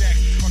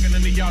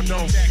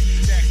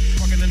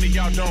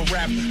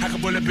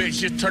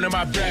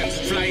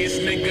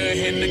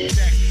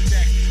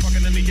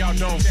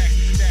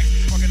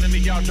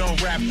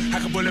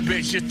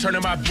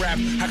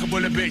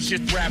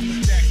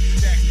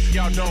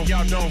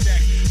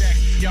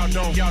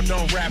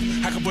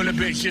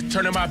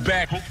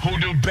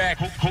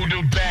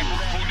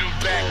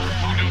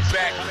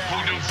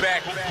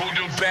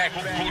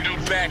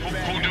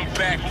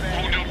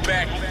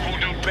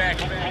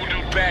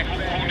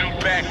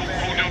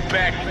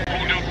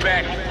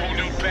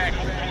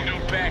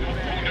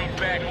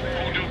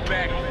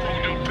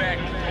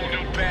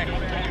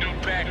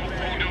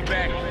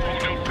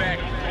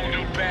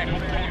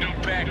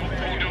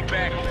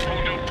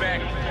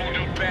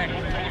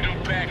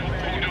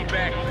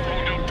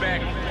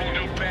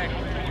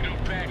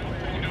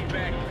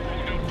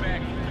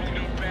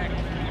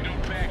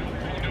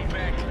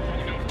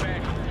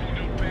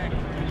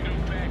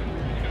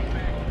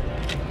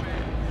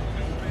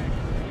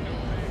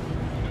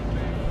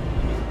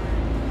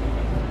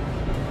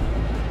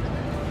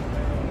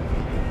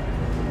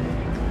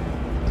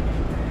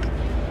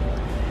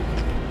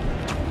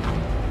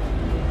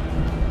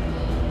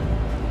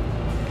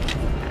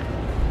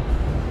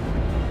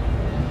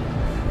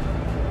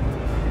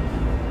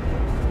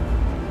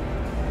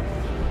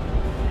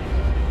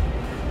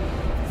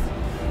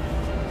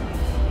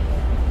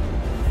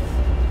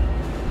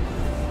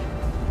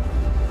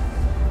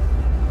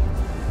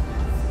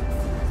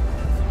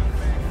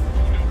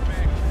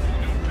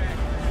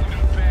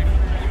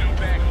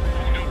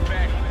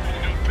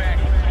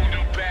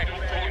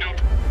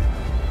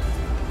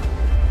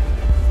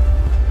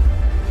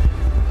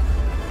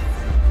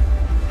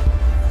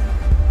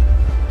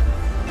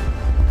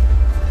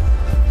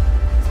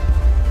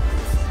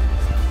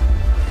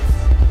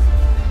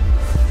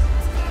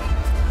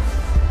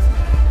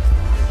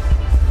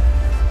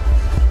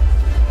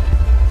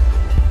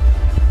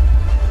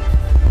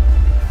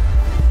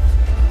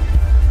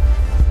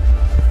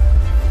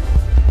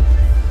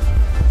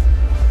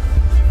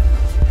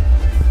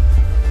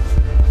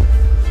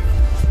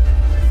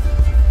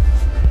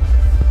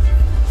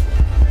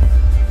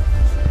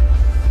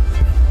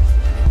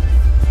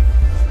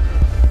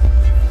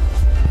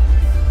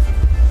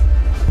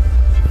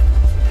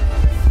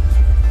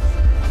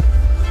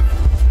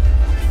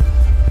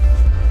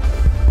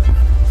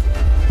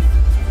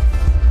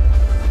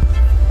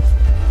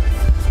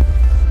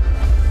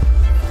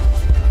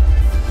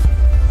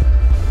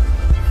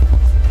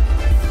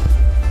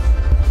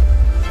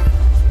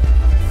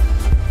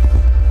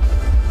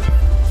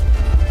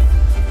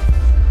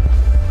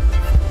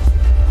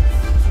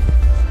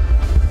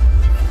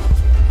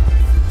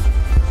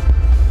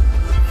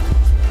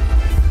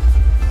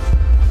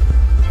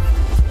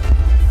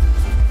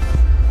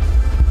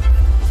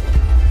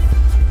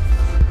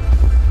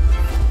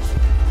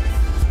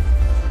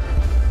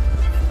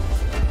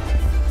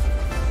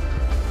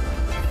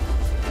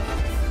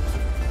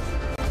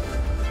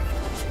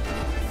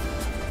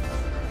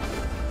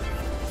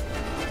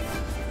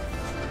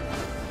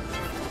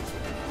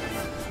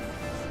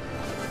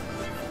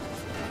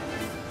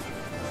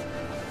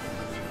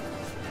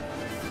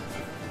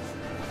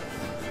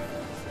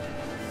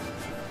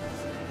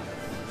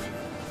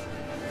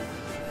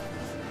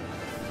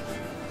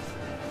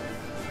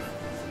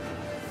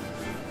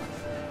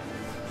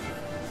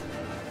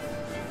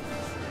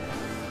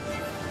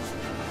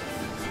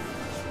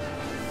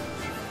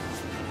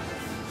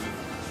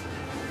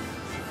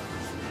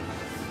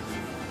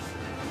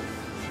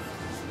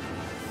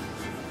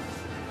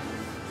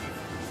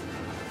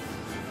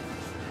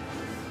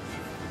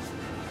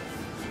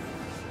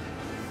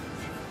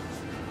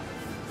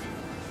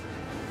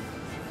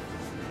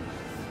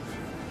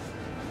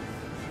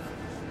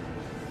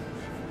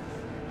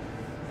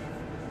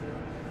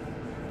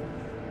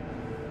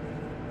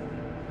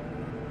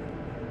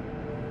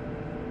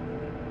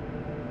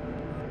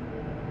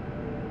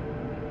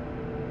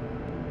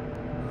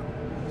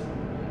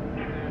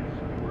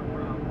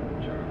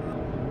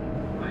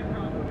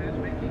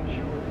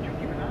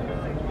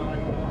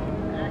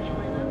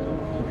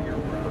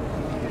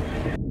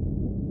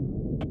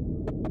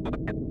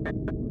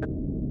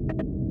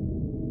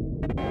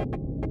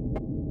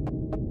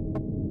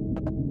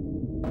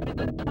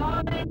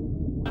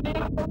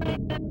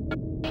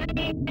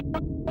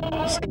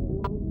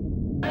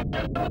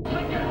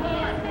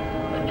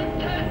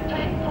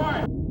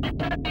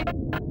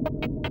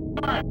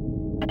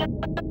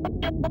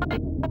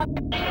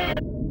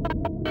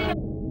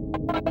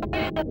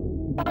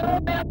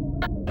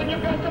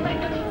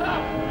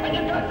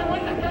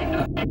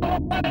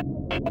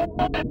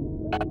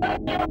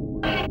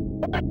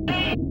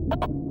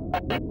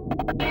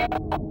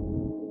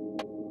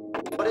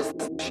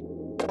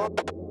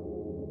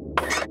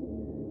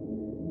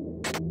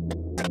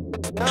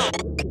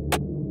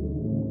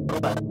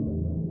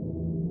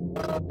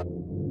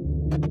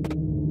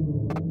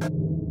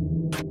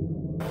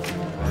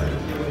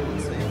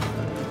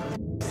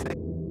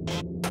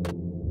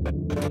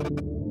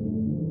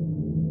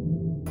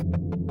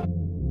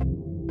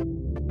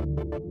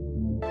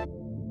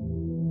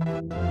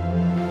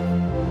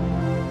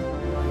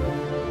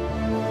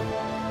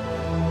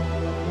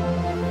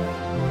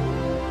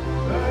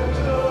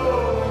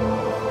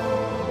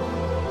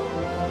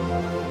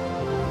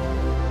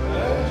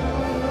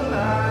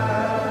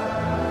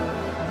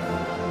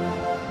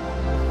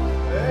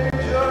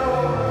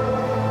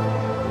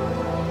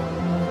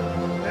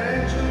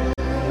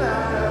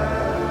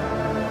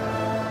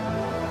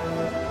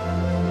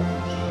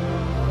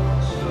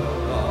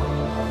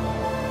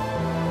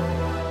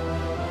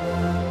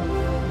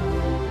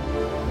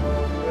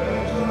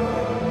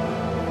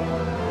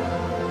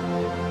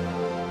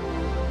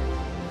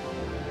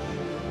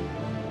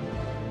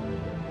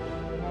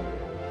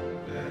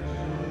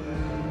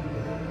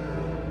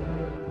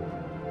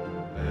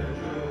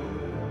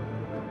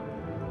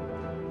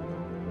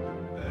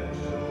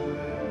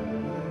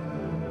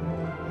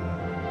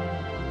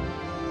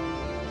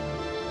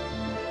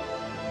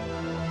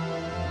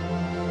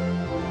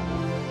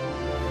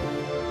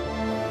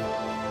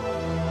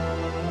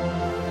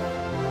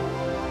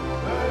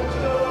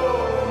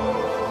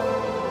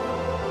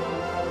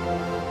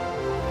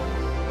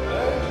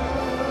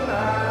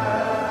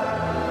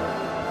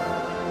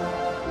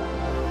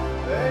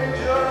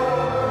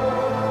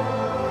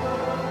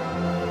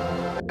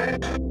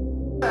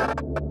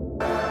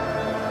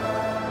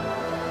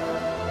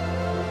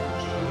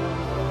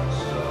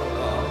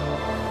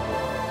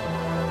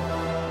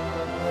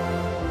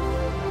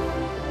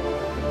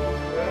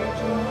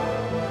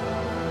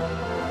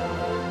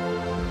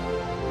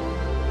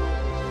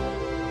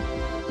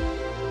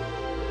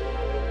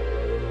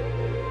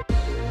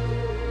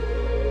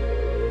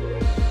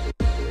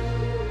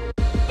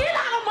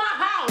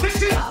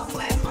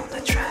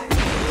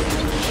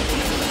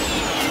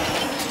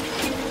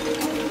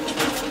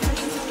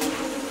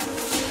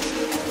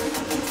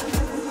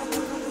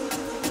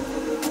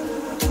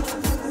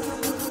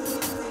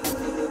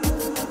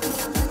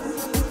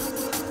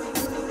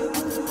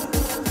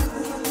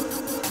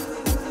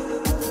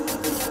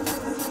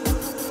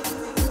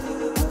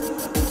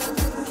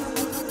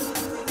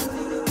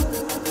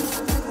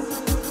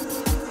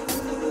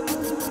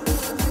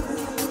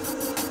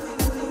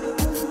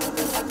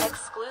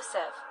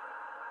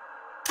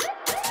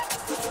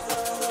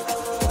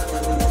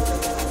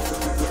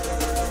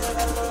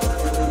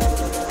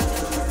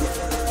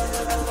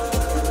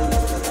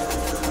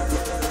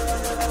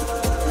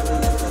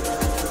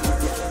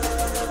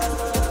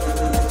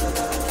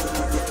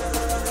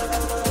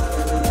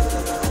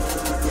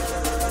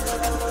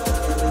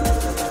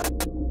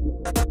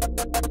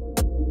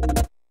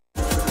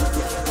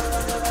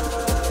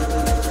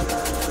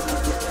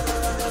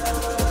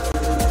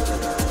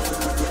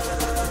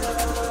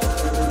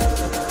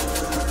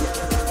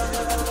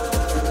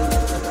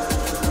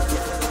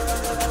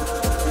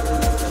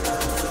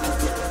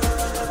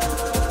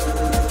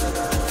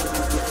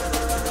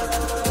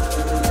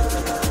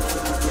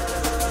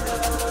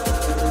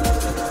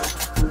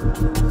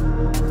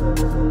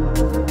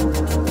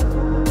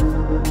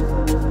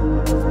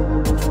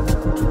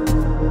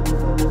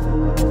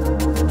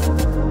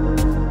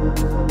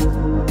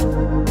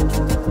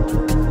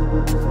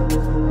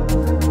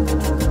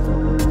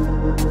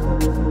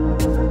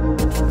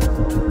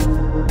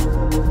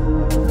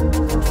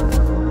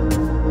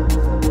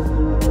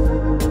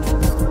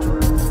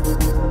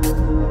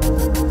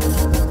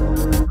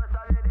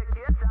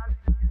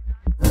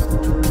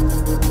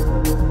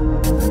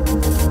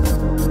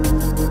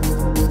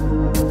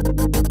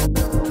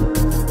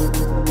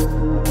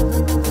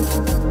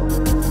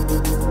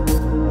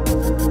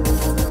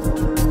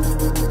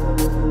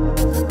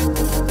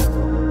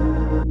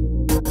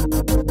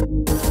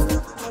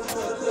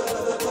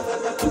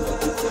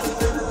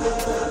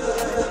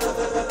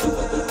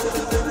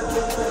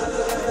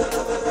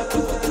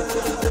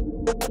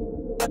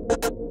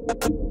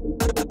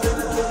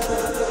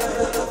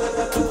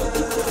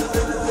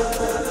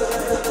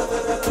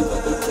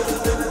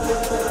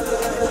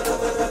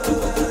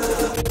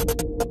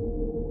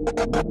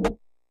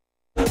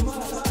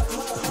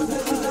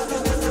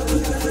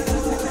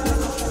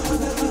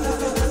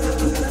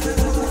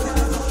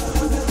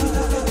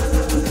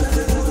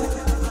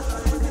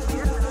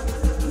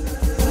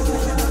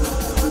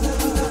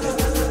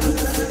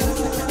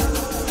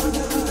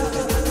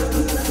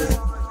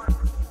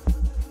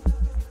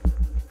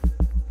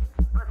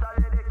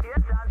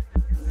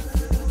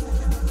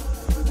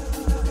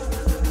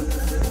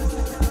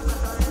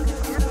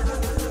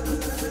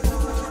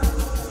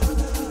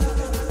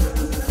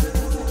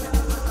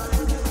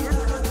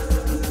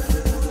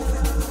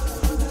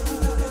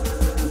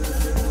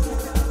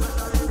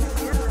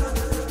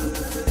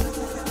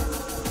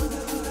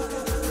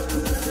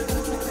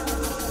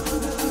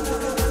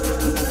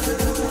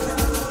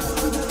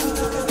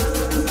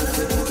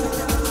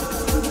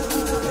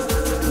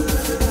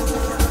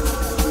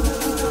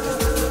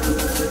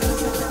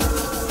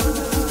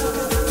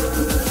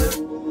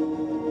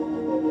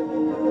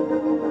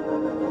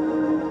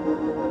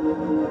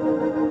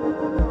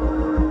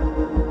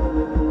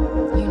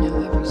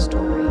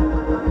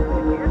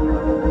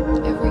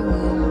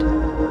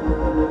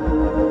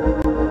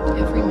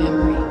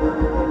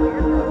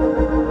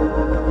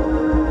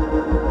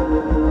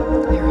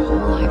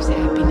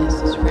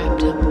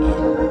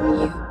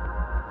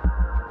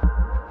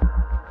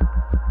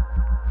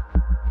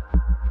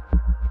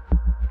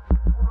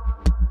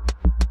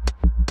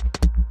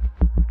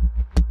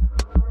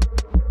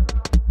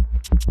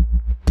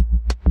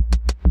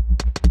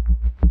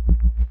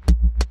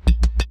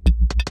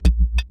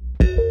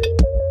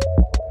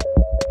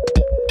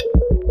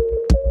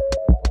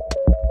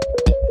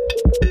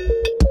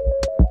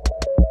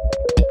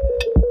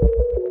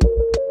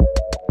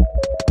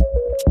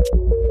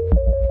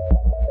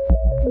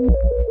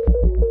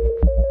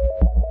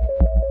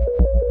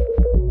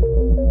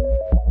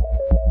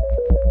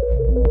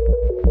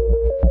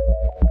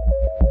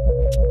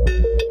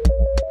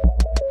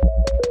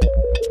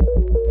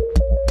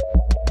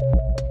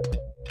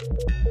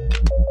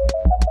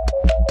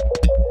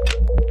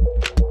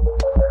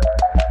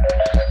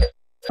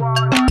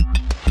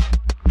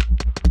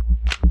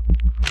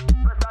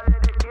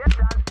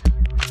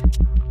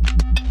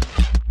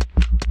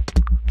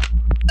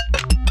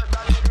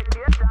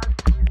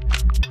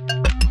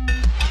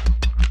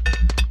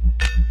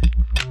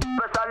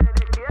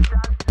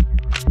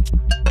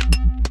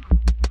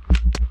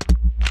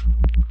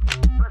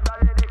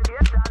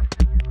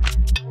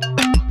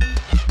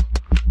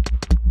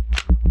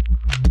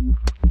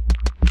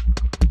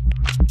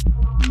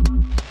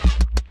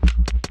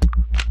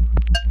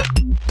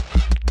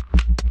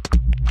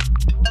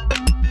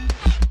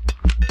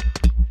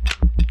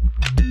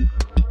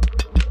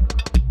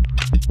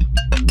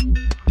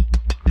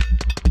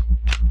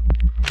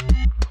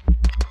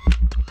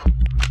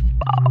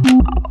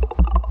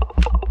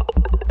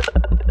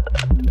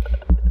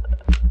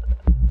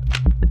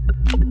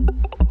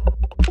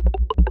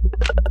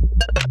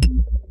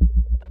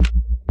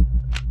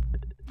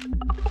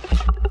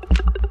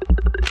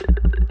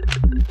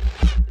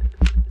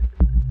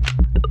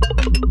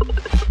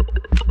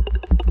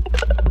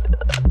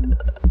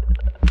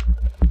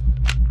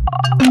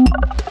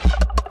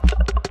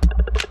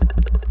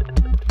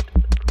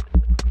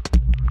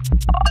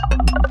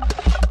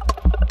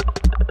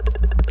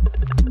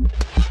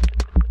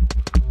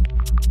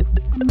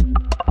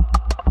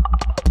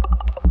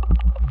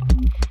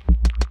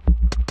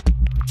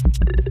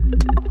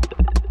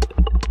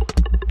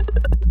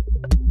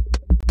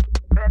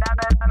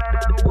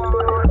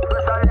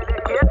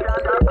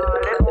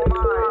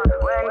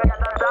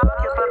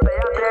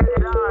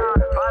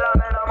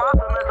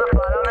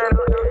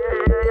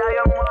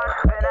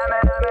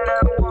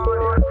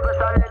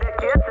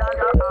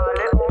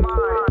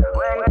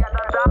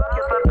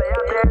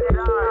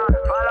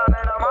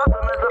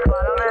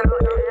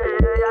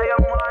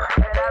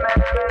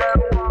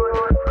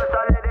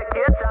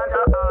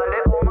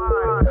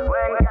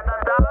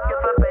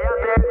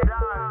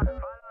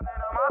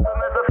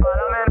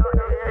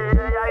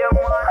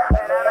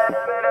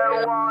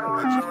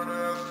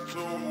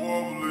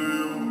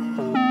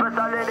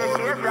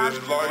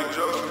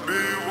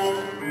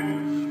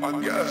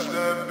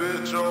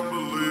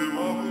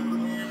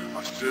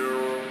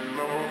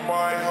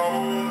 my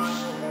hoes.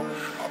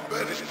 I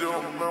bet they still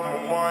remember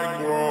my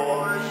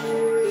growth.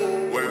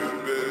 Wave a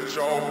bitch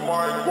off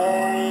my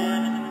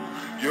quote.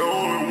 You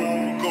only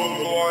one cause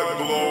the light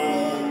blow.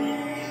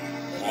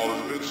 All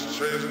these bitches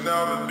chasing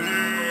out the D.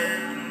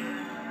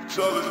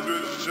 Tell this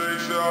bitch to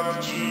chase out the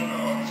G.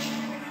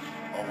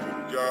 I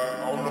forgot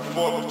on the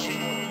fucking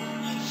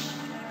cheese.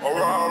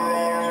 Around,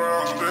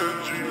 spit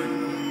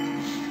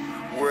G's.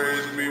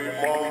 Ways me with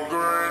mom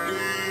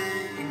granny.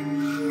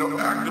 No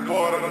active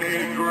part, I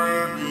need a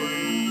Grammy.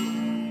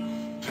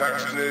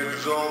 Taxi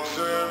niggas on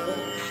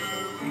sandwich.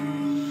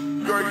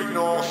 Girl, you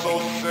know I'm so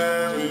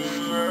savage.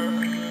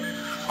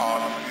 I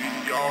just be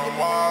on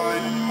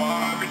Molly.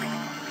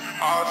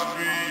 I just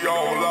be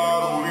all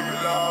lottery.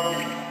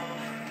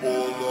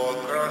 Pull up,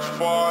 crash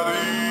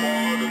party.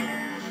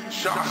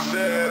 Shots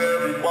at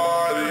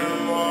everybody.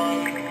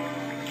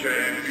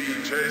 Can't be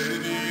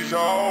chasing these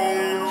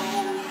hoes.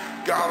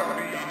 Gotta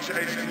be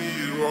chasing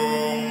these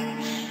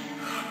roads.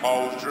 I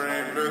was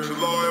dreaming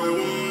till I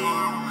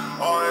woke.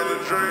 I ain't a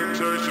dream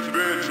chase a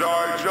bitch, I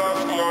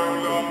just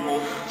learned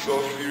up. So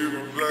you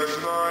can bless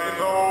and I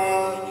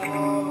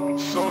know.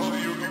 So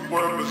you can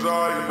weapons I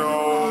know.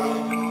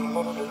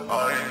 I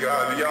ain't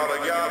got the yacht, I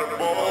got a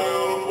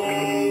ball.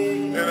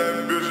 And that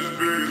bitch as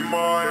big as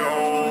my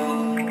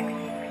own.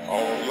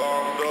 I'm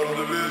locked up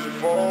to this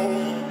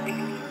phone.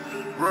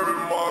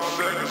 Ripping my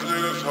seconds,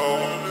 niggas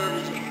home.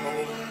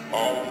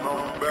 I'm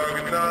back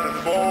in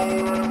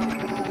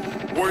 94.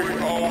 Wait,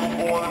 I was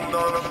born in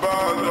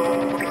 95,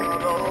 though.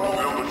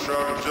 Remember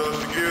trying just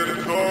to get a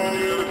call.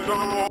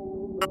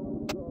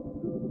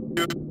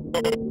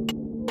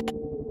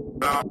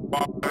 Now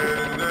I'm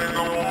anything I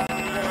want,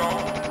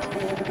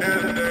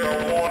 anything I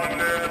want,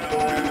 and anything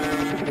more.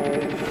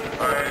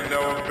 I ain't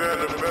never been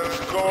to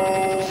Mexico,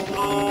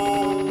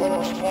 but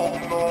I'm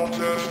smoking on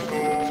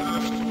Tesco.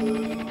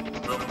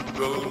 Never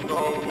feeling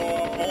no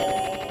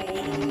more.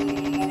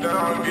 Now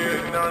I'm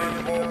getting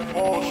 94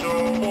 for sure.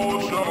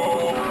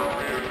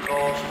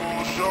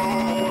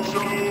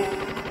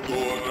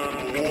 Going in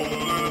the water,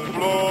 let it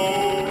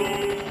flow.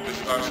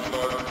 It's actually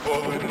like a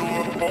fucking new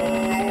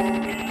phone.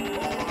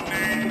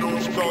 Need no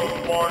stuff,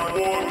 my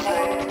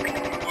wardrobe.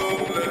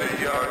 Little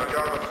lady, I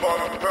got the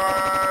fucking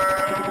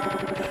bag.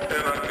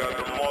 And I got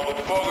the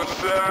motherfucking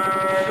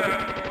sack.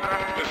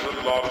 There's a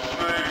lot of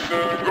snakes in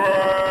the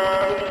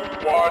grass.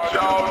 Watch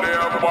out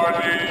there,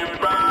 buddy, in your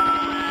back.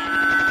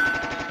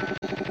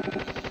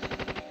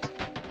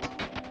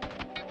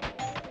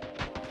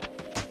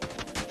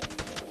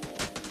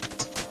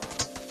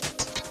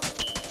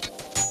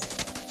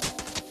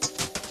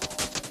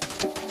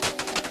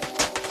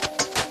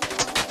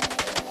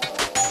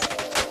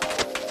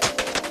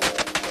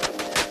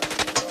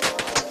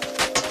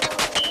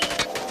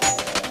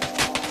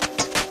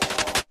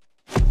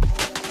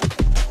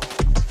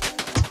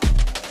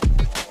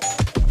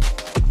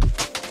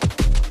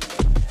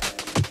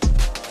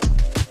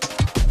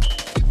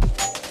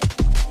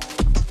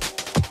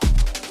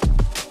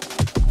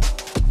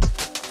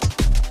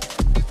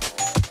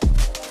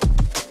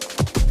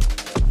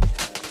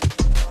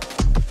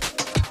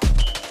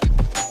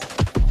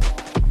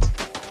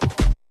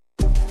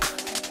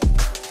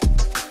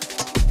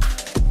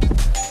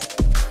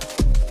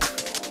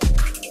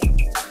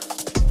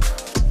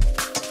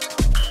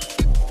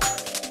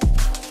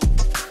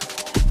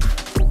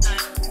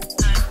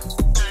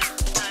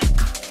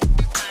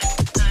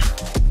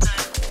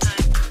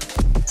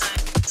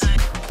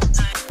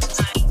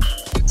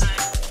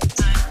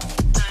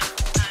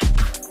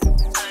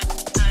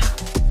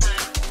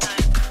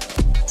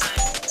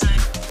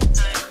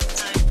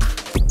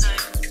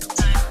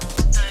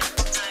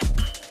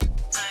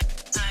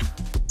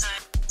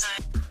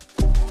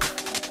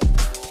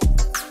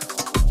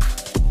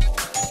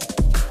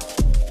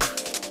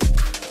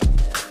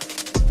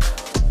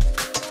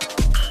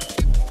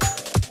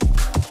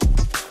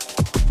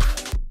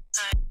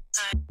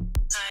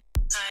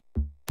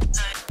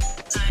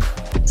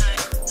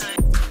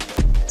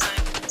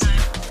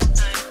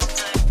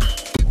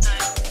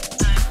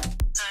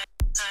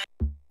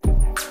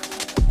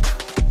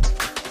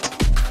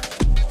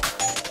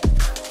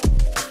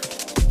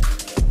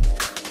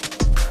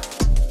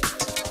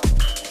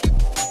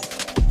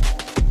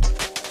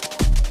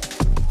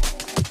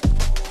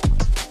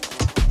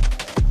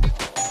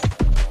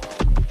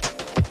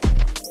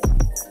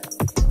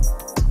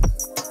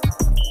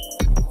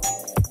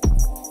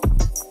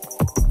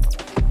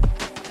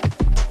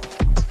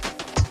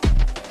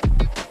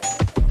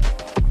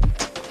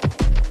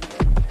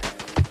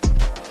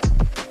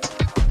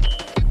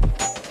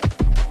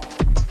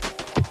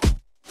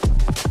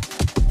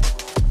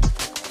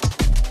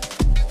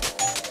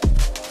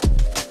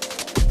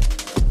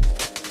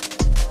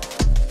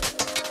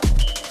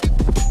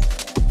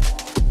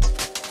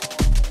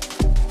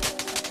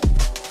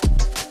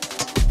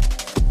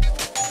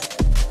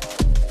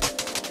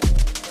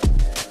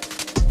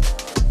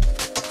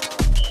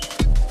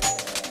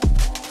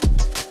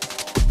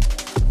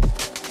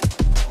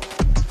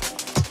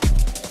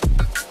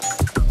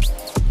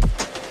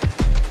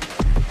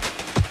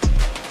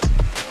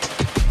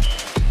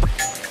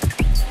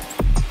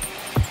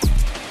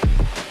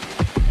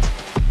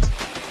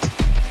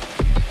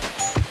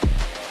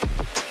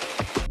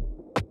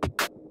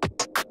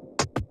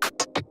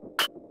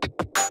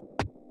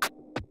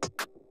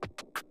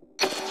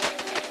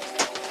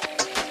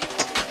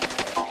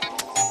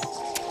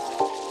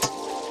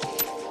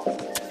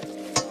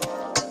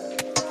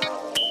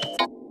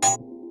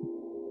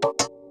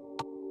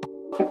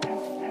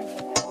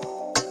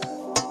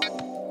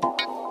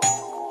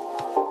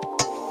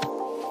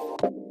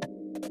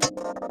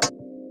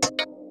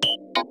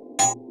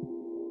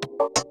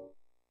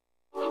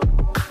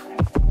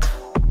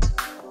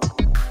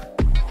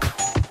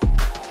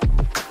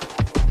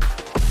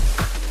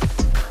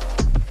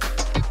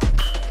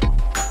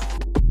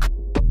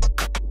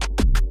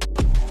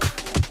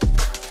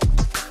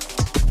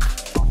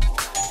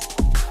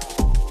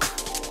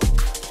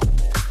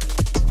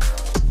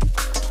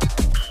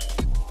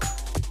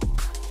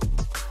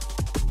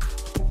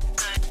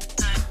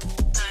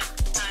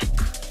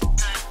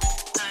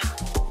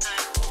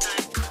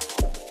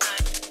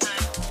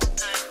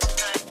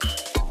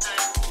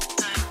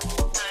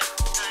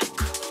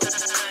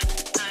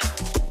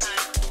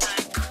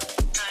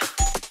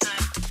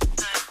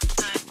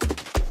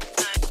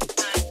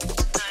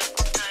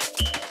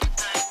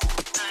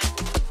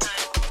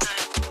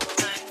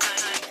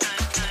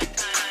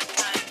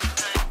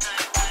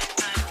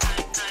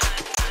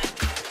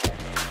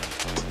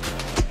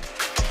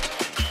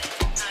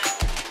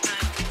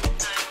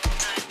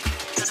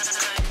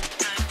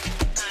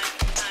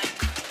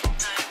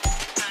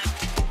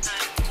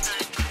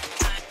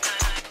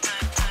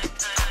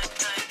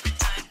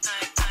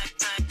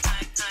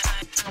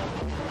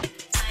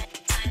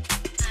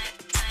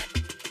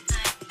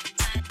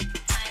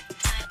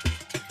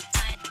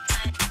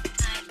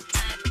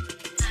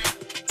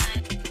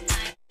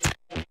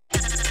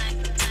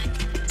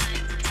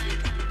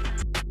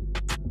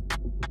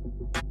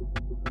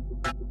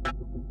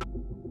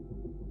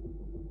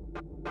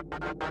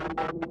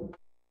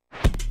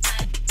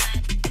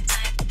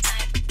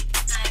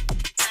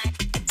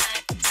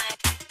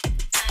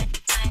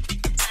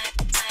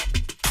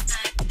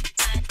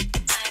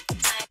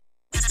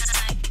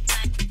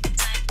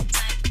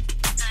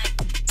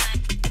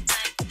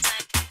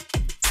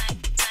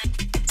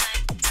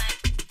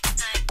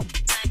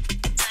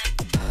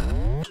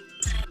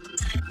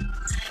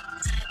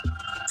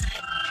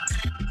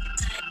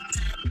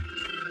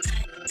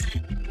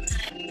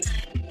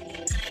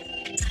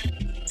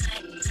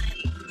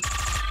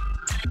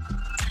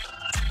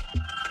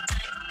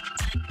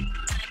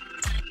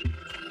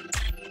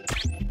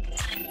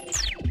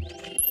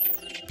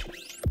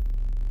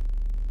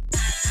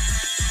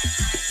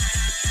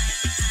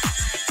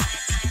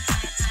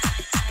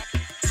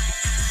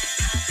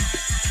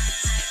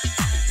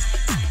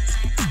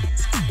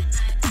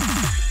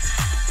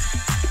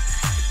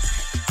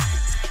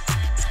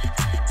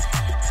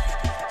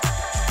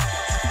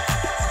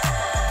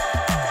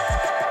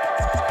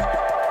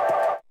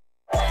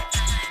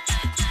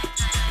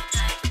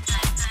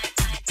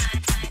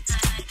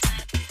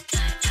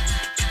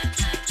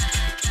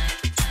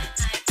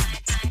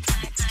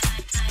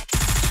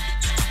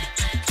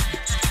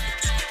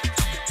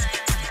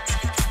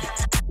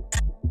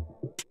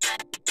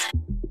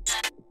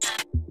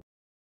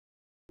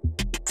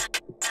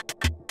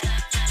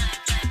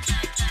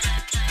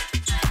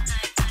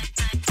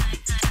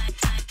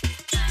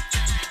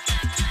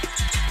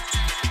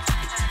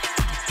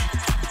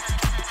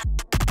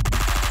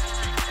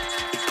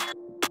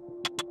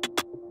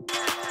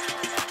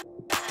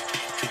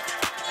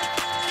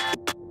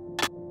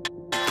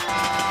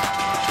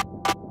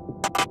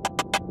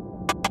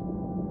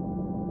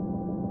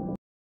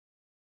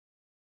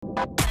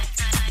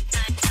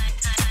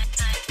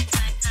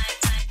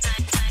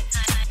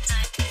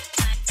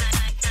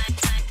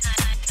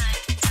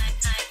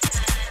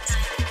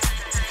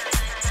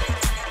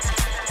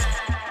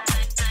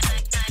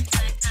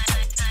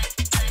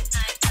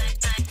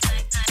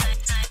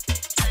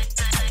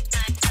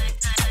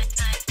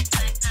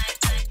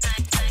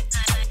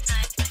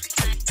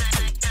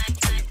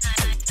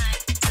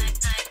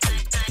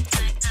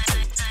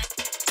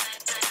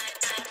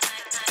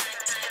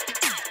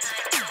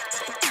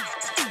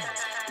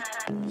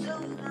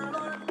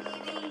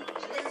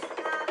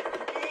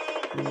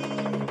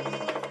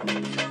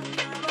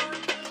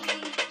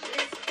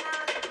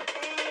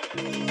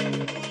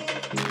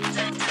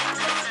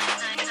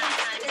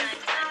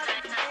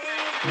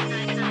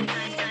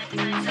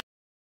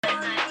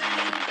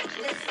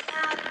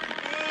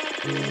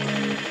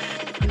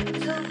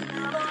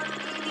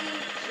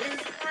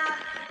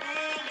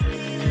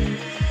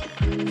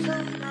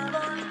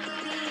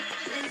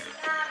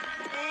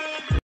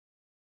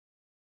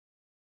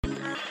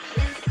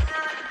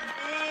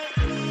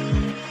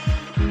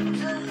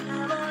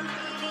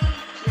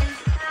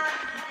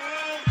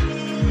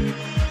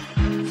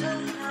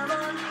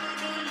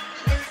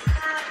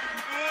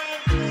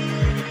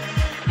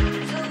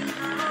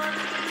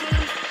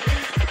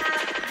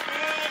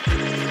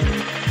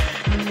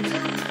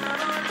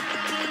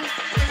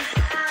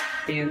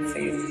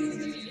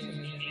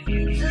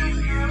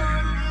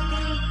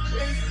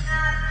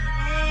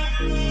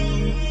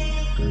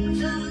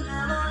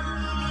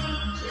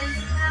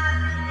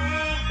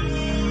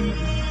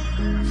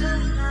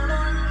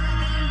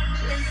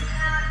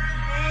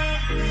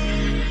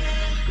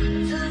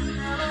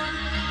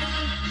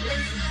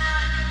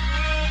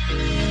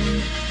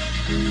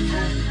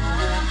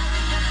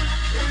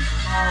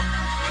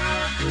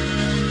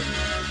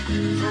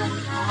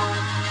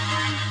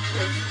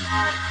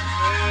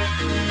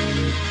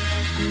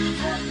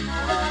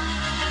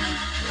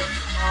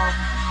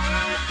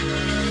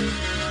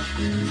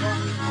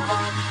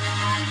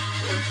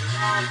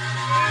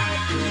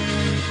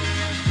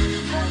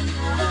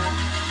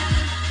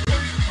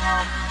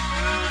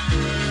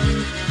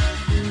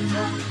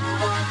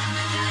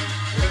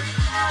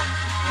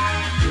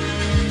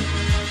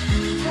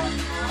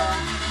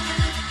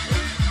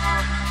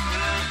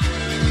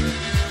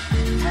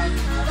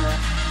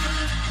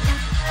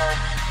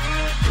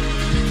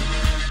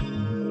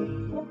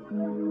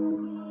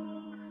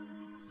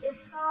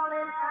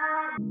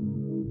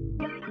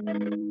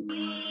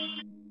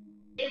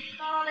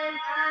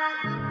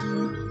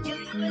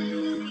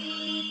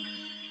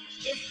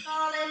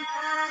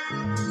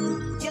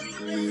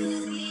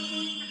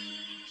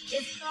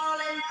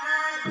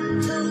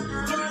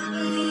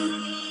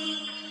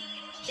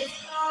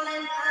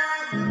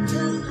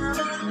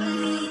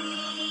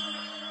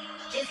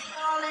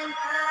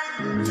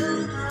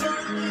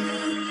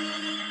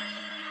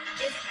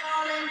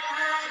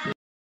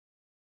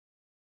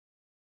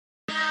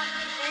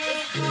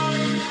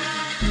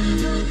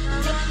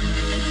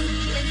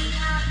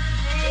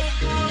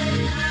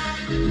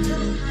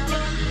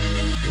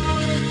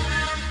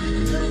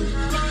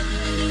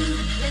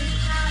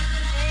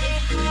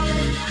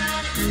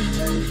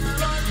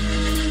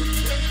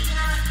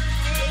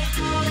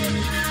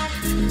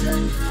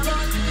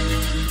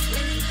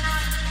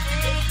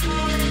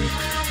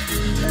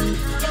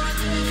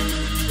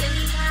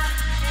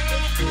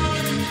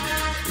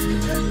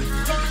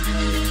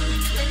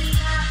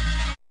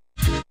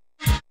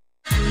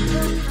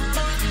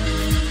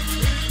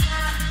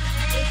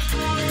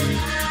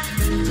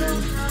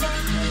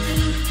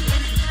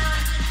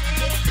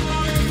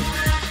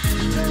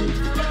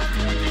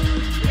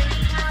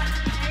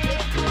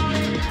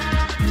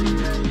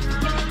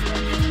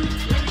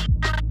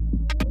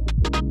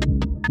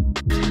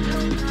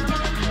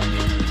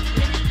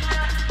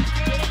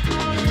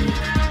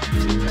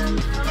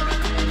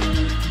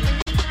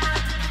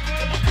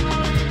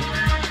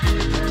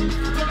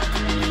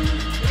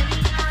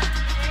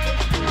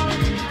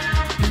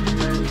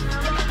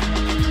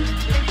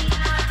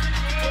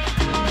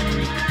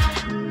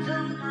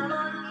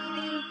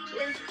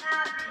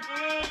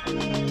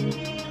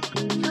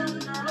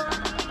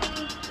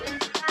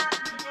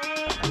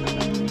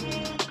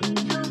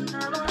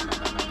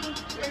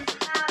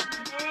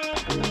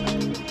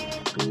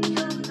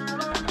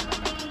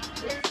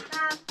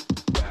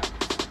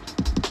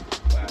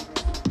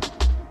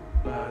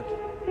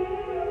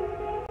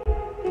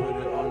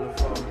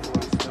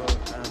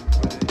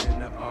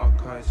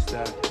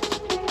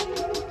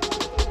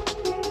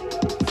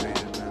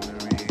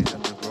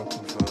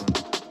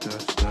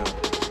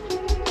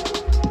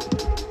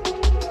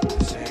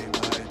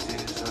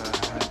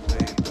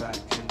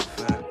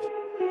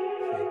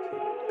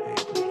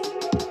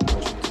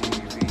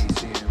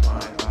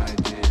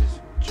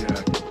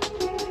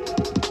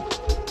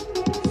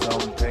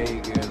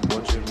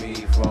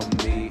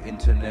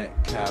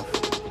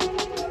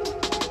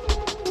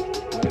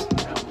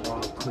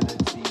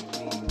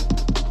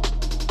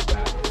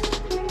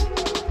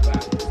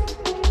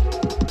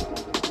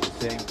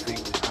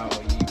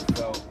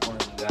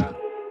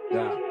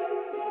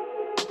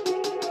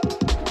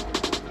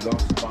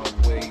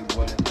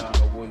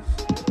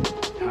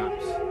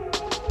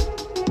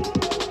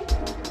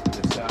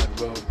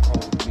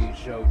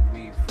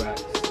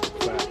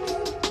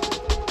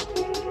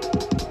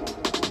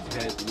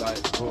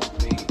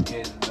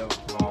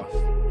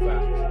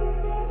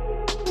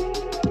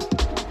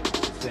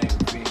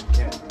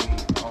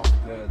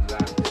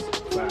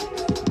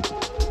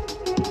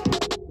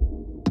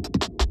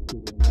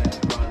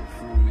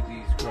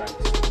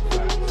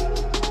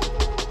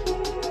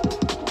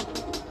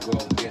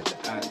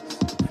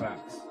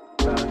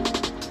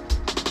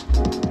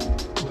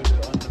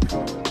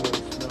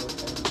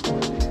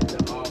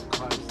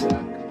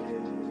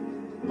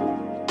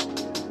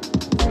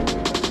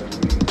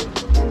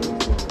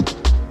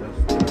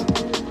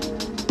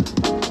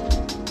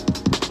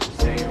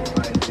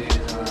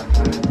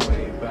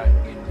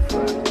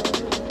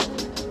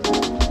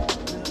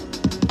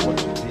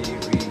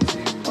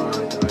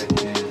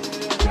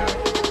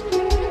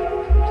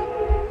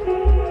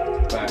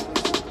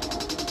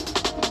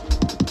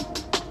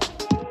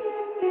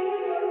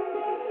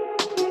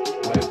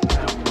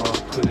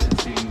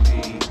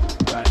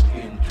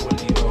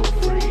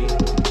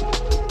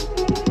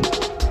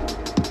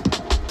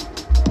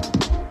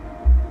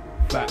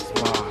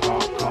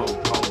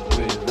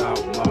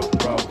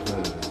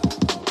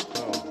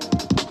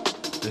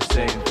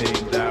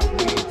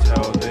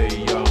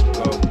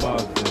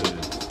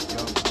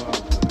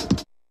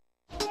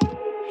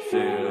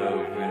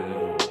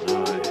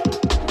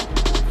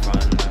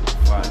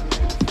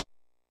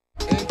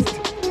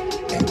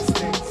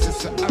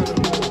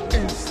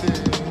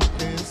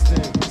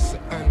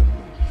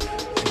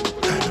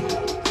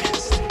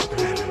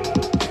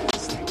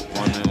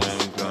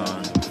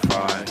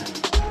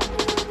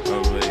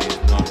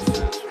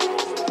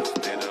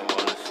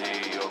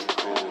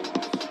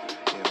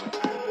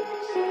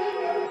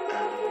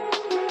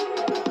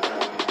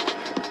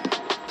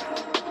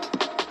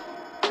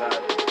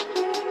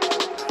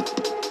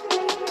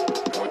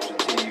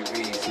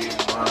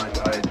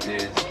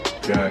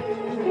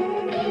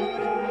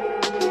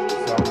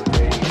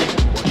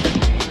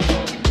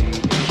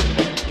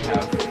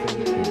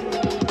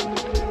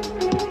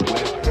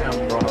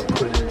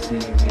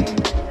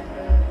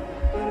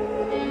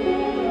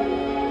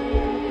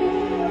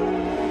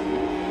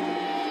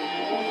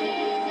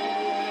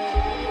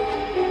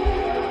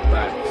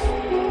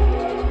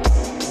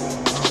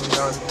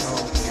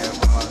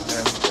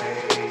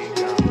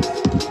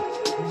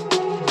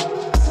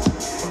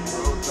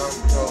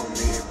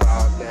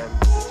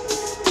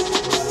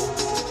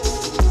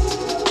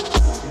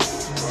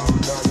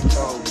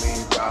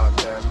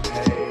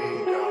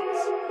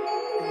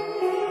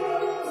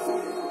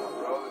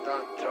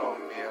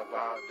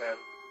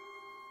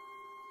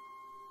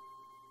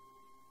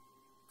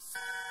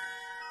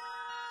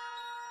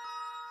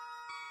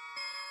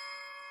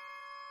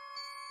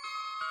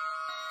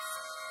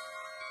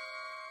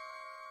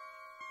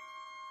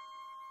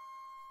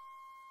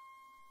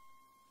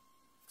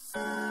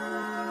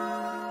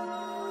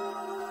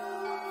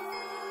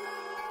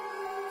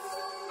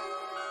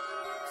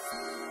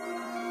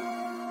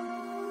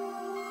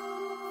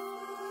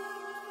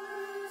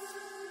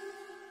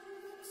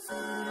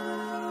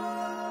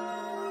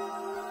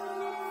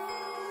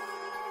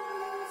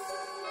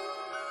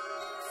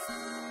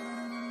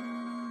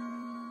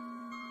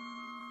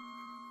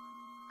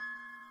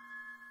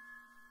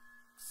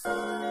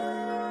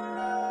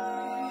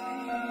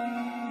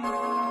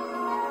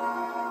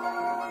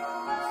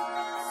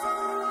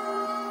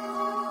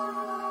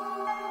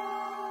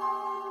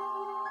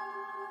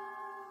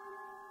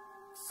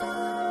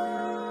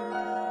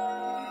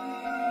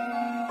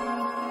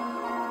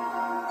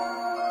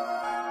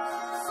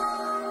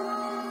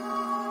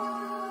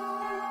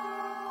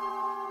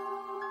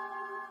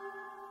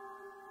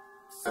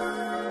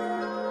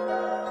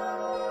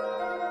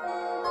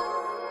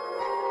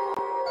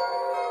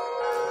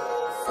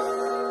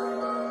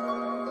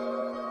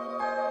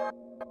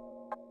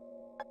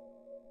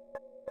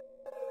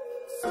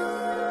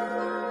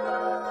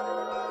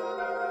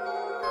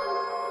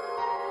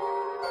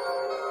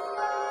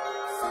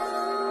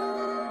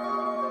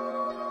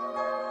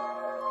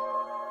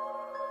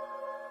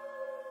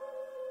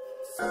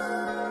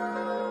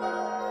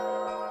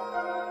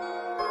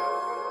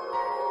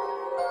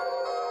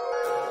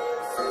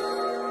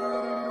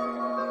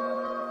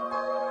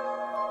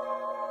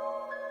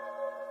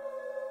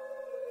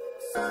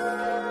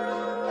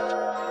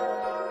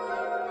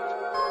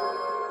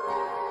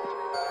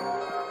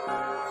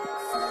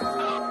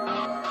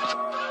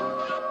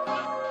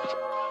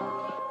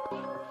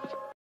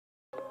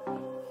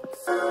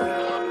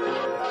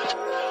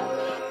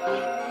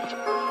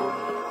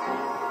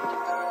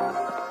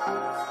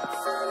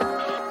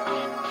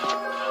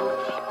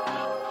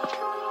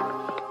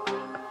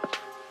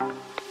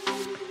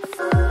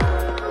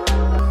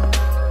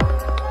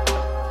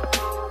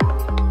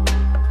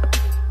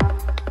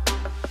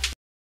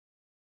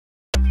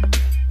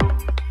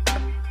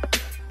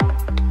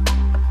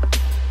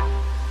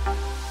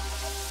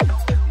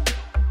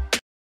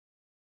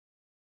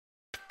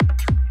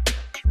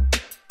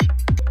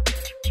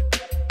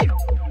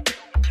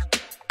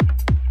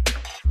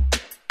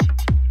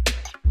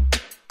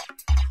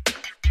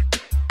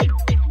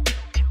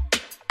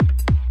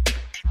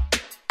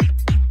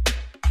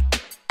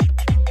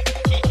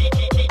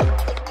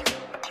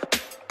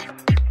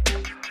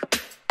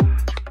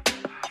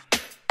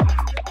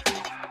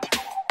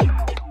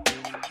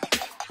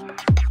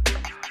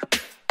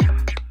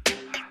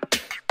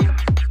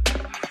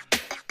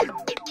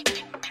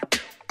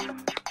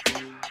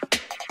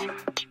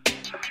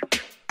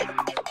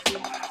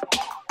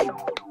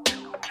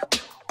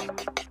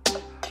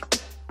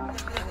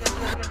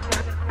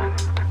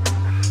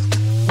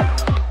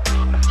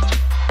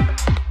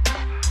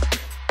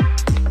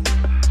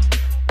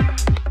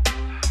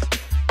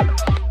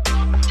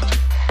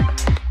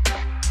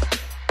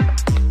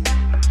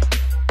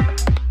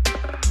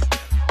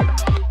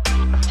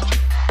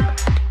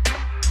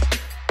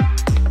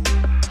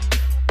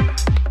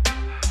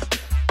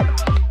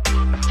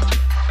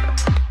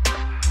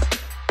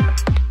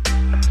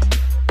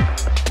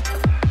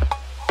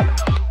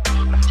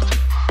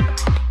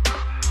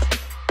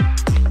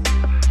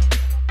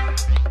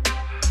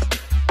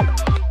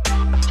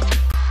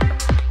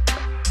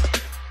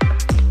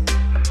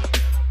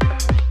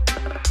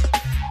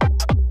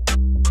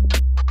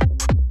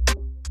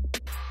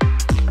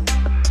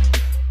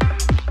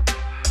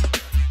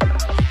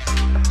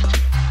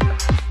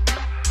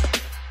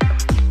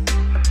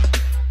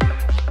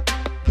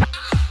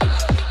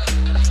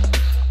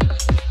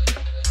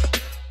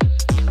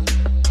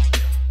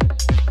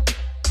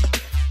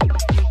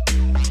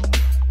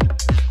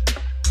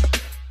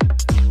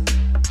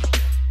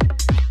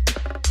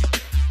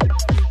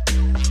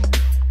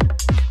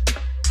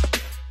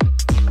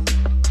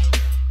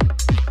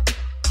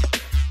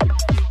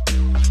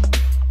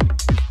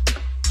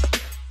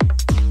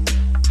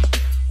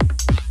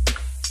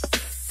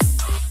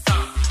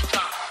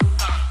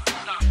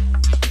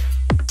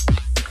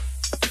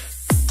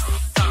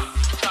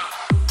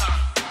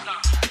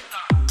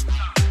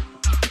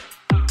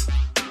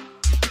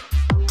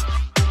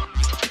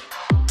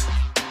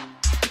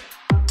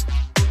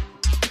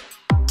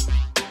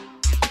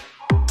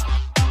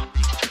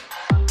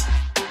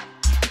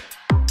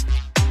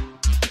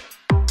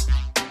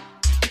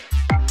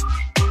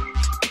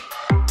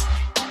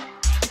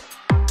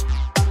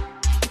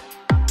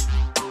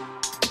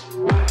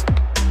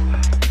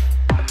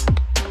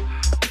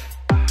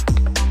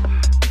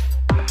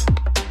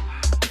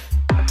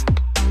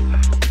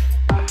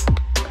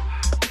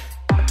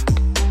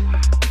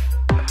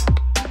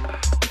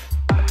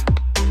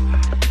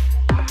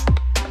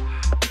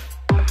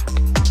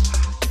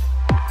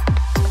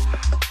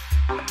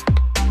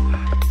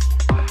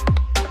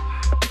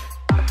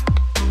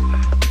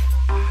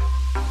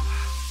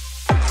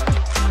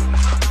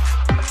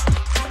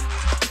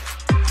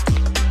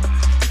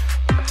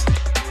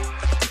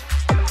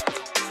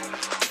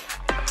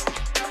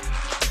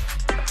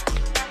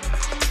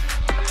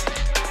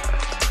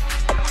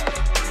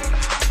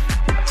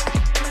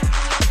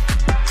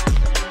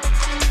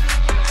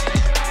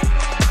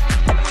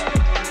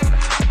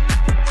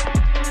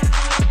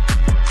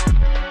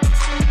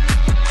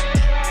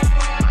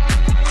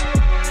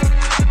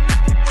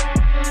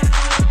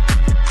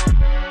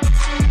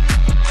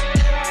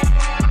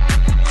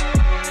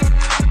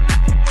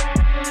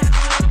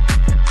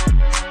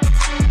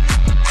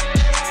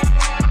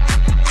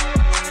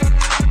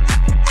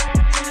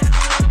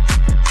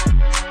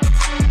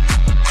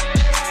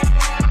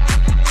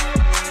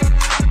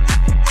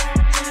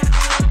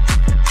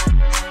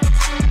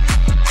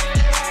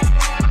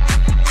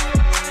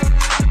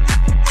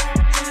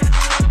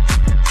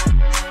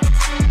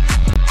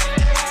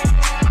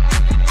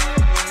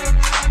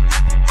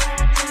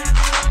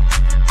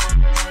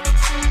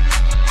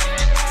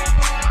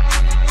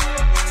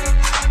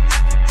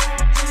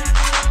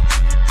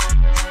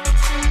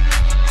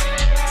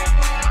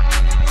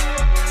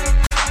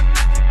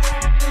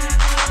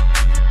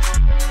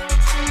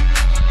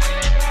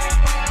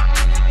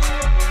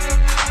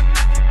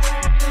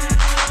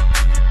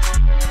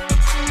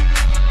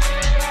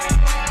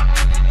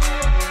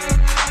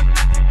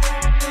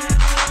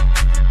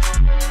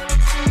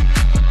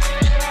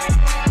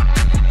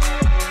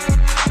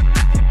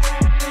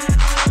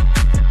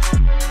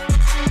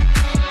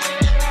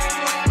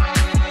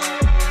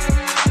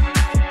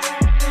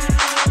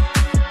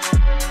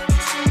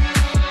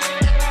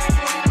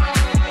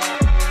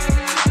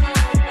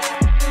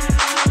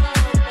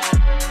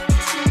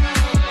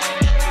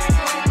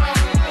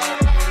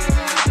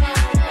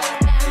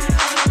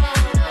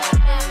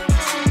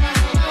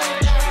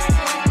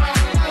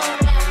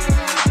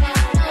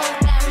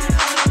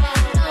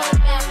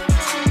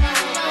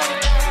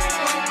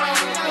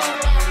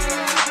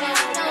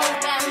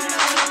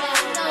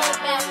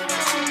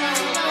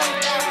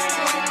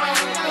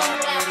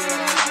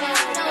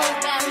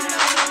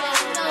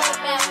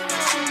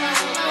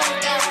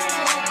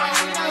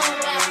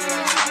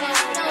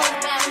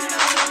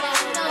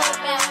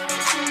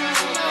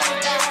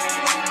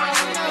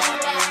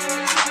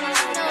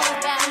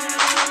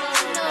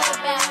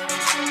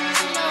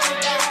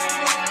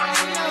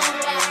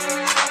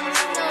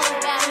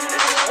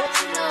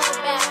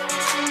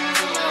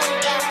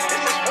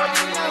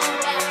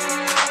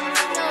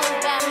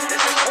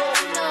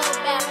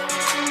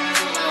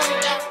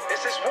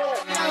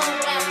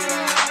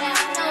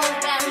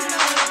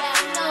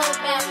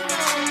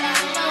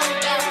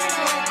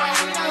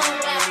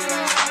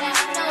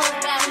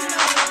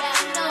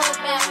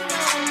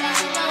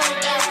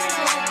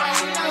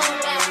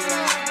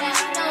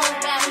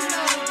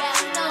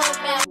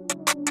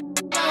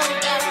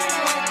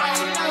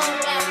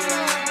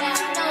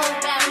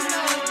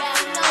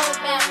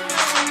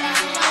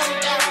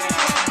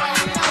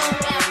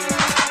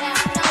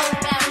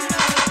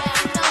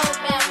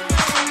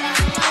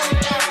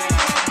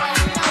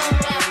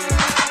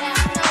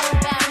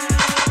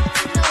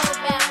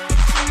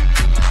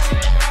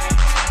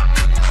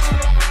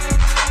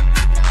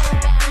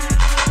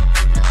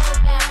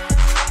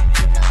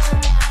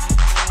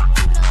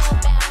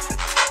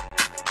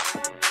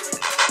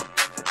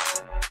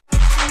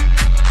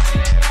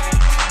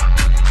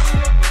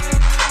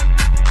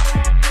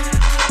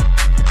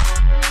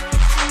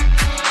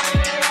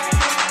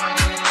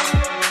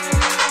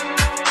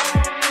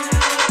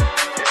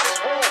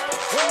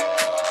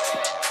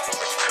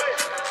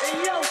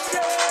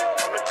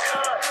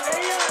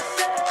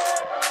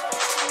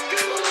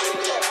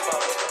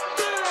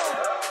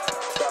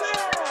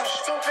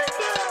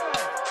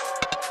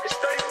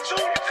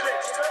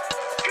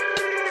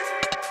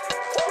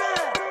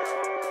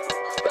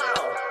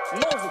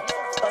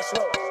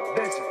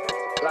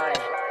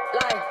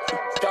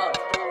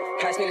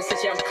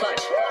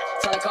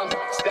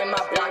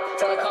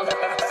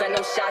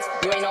 them shots.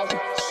 You ain't no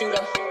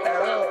shooter.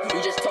 You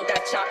just talk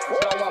that chop. You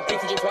don't want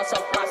beef, you just want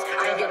some props.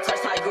 I ain't get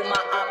touched, how you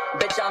my op.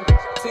 Bitch, I'm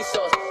too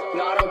sauce.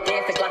 No, I don't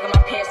dance, the Glock in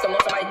my pants. The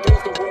most of my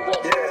dudes, the rule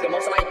walk. The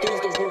most of my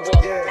dudes, the rule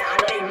walk. And I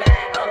know they mad.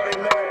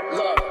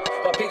 Look,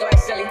 but please don't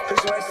act silly.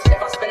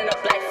 If I spin in a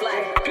black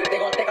flag, they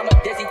gon' think I'm a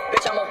dizzy.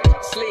 Bitch, I'm a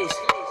sleaze.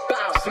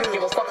 Bow,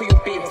 give a fuck who you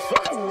be.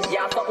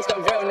 Yeah, I fuck with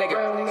some real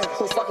nigga.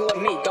 Who's fucking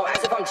with me? Don't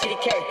ask if I'm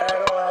GDK.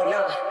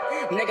 Nah,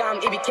 nigga, I'm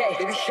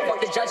EBK. Fuck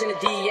the judge and the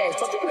DEA.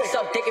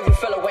 Suck dick if you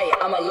feel away.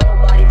 I'm a low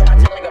body, but I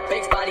talk like a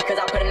big body, cause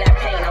I put in that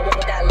pain. I walk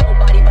with that low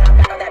body, but I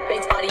back out that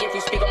big body if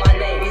you speak on my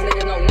name. These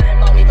niggas know nothing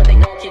about me, but they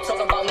gon' keep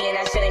talking about me, and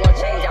that shit ain't gon'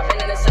 change. I've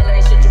been in the cellar,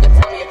 ain't shit you can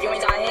tell me. If you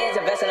ain't got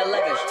hands, invest in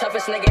 11.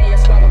 Toughest nigga in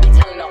your squad will be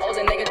telling the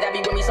older niggas that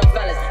be with me some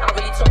fellas. I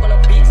really talk on the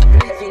beats.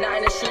 If you not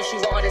in the streets,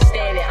 you won't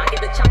understand it. I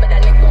get the chopper,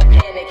 that nigga gon'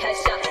 panic.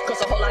 Headshot,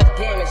 cause a whole lot of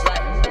damage, like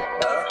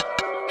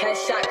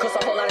headshot, cause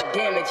a whole lot of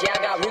damage. Yeah,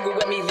 I got Ruger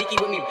with me, Leaky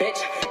with me,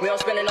 bitch. We don't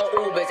spend no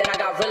Ubers, and I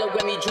got Rilla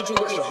with me, Juju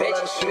with me,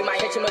 bitch. We might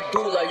hit your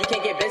medulla. You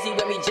can't get busy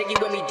with me, Jiggy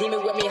with me,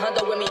 Demon with me,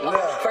 Hundo with me.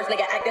 First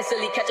nigga acting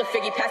silly, catch a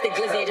figgy, pass the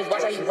glizzy, and just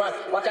watch how he run,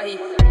 watch how he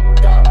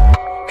dog.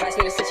 Pass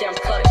me the city, I'm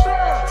clutch.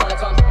 Tell her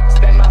come,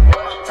 spend my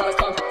block. Tell her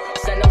come,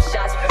 send them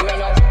shots. You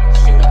ain't no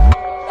shooter.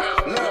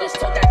 You just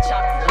talk that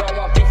chop. You don't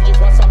want beef, you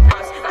just want some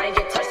props. I ain't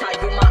get touched, how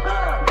you my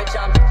bitch,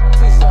 I'm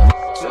too soft.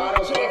 No, I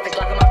don't dance, the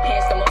Glock in my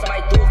pants. The most of my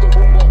dudes, the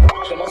rule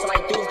walk. The most of my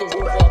dudes, the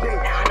rule walk.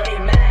 And I know they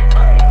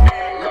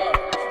mad. Look,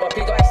 but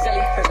please don't act silly.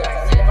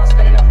 If I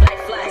spin in a black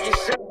flag,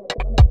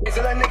 it's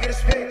a nigga to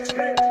spin.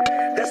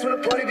 That's when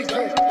the party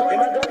begins. In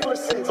my gun full of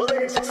sins, all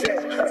the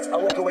success. I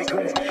walk away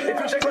grinning. If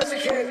you check my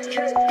security,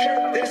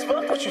 then it's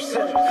fuck what you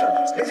said.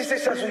 Busy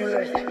success when you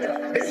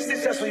left. Busy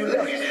success when you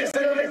left.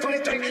 Instead of like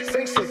 23,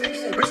 sing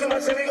shit. Reaching my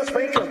city, go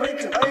spank him.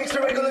 I ain't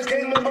your regular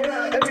gang member.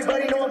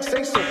 Everybody know I'm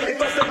sing shit.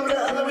 If I step on the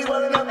island, we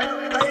wildin' up.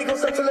 I ain't gon'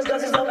 stop till the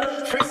dust is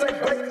up. Free like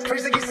break, free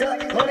ziggy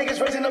side. My niggas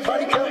raising the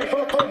body count.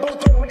 Fuck,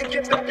 both through when you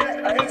get back.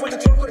 I ain't with the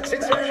talk with the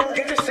chit chat.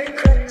 Get this shit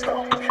cracked.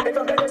 If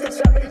I'm back at the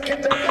top, baby,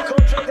 get back.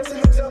 Contract, that's a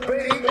new top,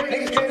 Brady.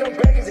 Niggas get on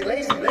back, is it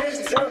lazy?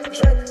 Top,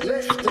 track,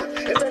 left.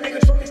 If that nigga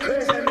talk me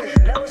crazy,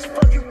 now it's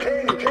fuck you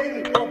pay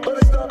me. All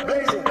bullets start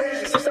blazing.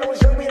 Since I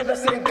was young, we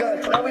invested in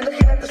guns. Now we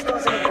looking at the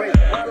stars in the grave.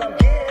 While I'm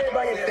getting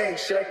by your thing,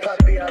 shit like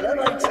Poppy, I love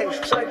how you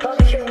taste. Shit like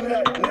Poppy can't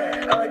nut.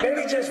 I'm like,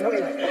 baby, just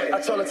wait. I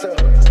told her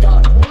to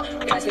stop.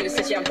 Pass me the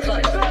city, I'm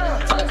clutch.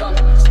 Tell her come,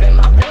 spend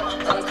my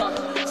block. Tell her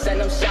come, send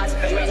them shots.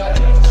 You ain't no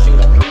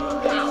shooter.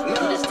 You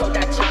just talk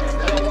that chop.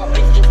 You don't want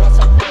beef, you just want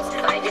some props.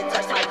 I ain't get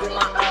touched, how you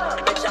my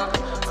bitch, I'm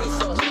too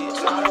sauce.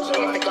 No, I don't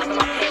dance, the Glock in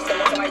my pants. The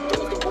most of my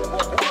dudes, the rule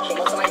walk. The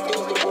most of my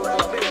dudes, the rule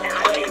walk. And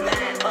I know they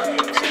mad.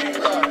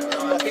 Look,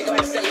 but please don't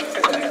act silly.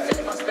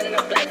 If I'm spinning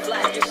a black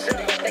flag, you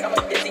think I'm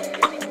a dizzy.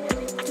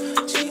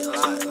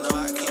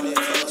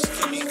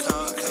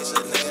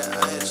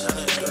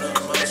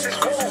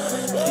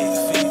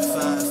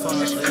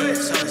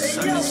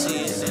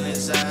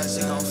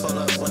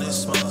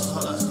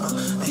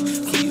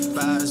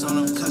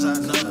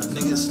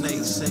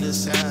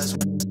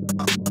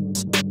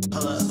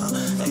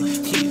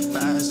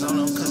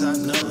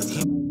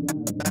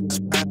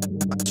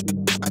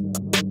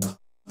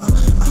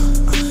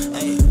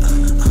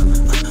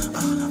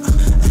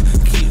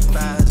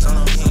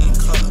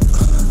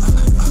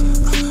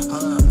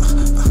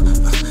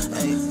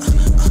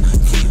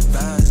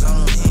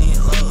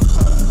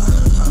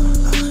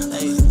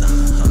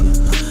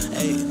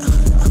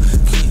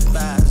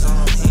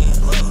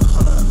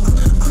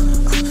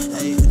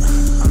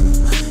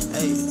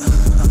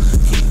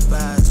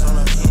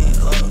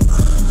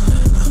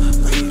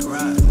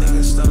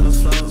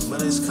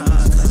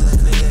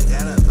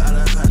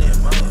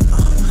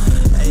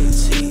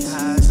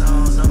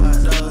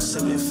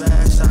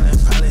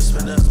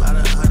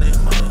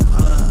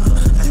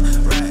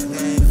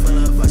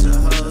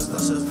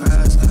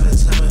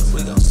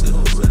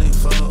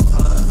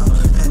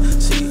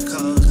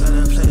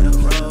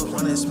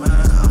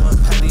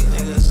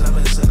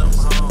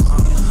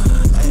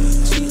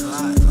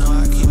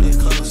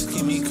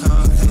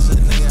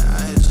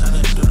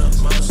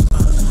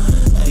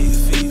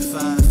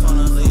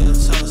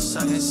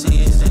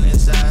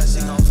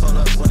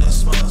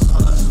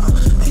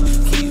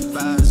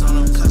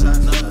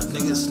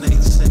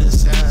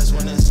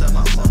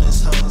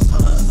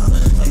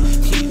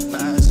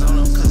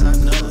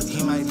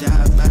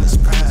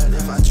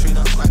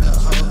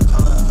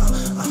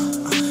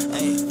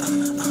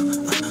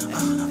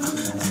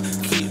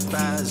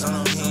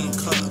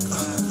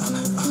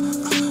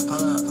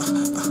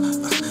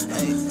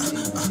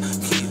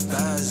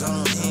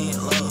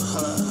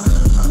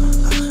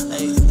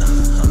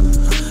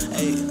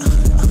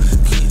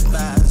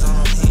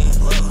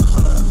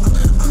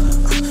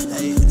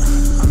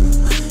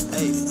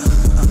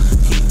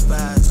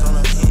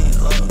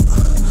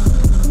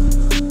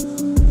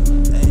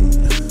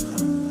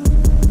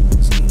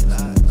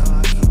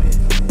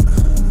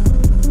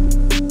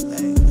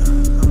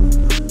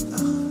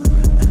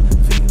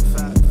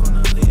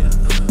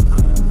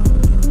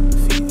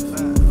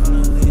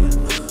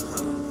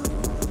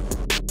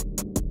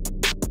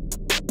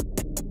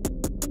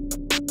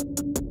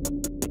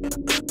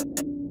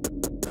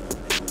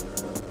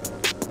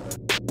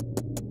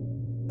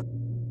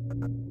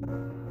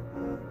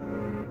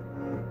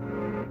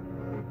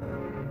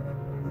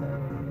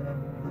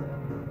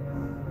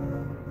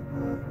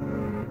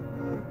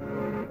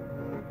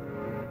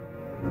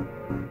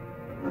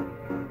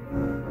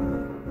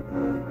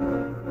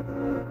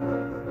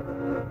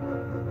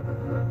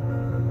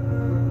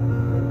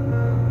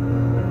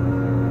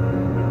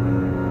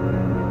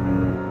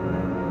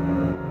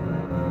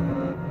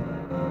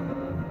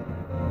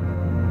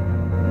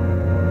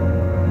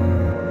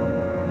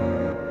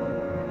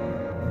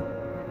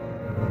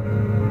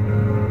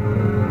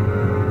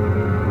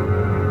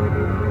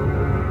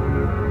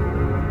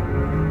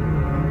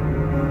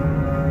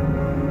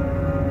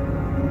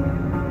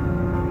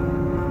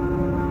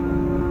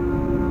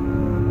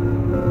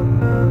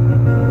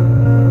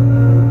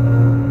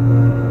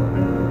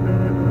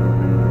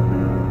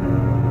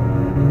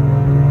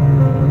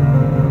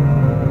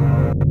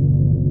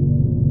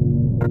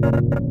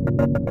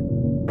 Rewind.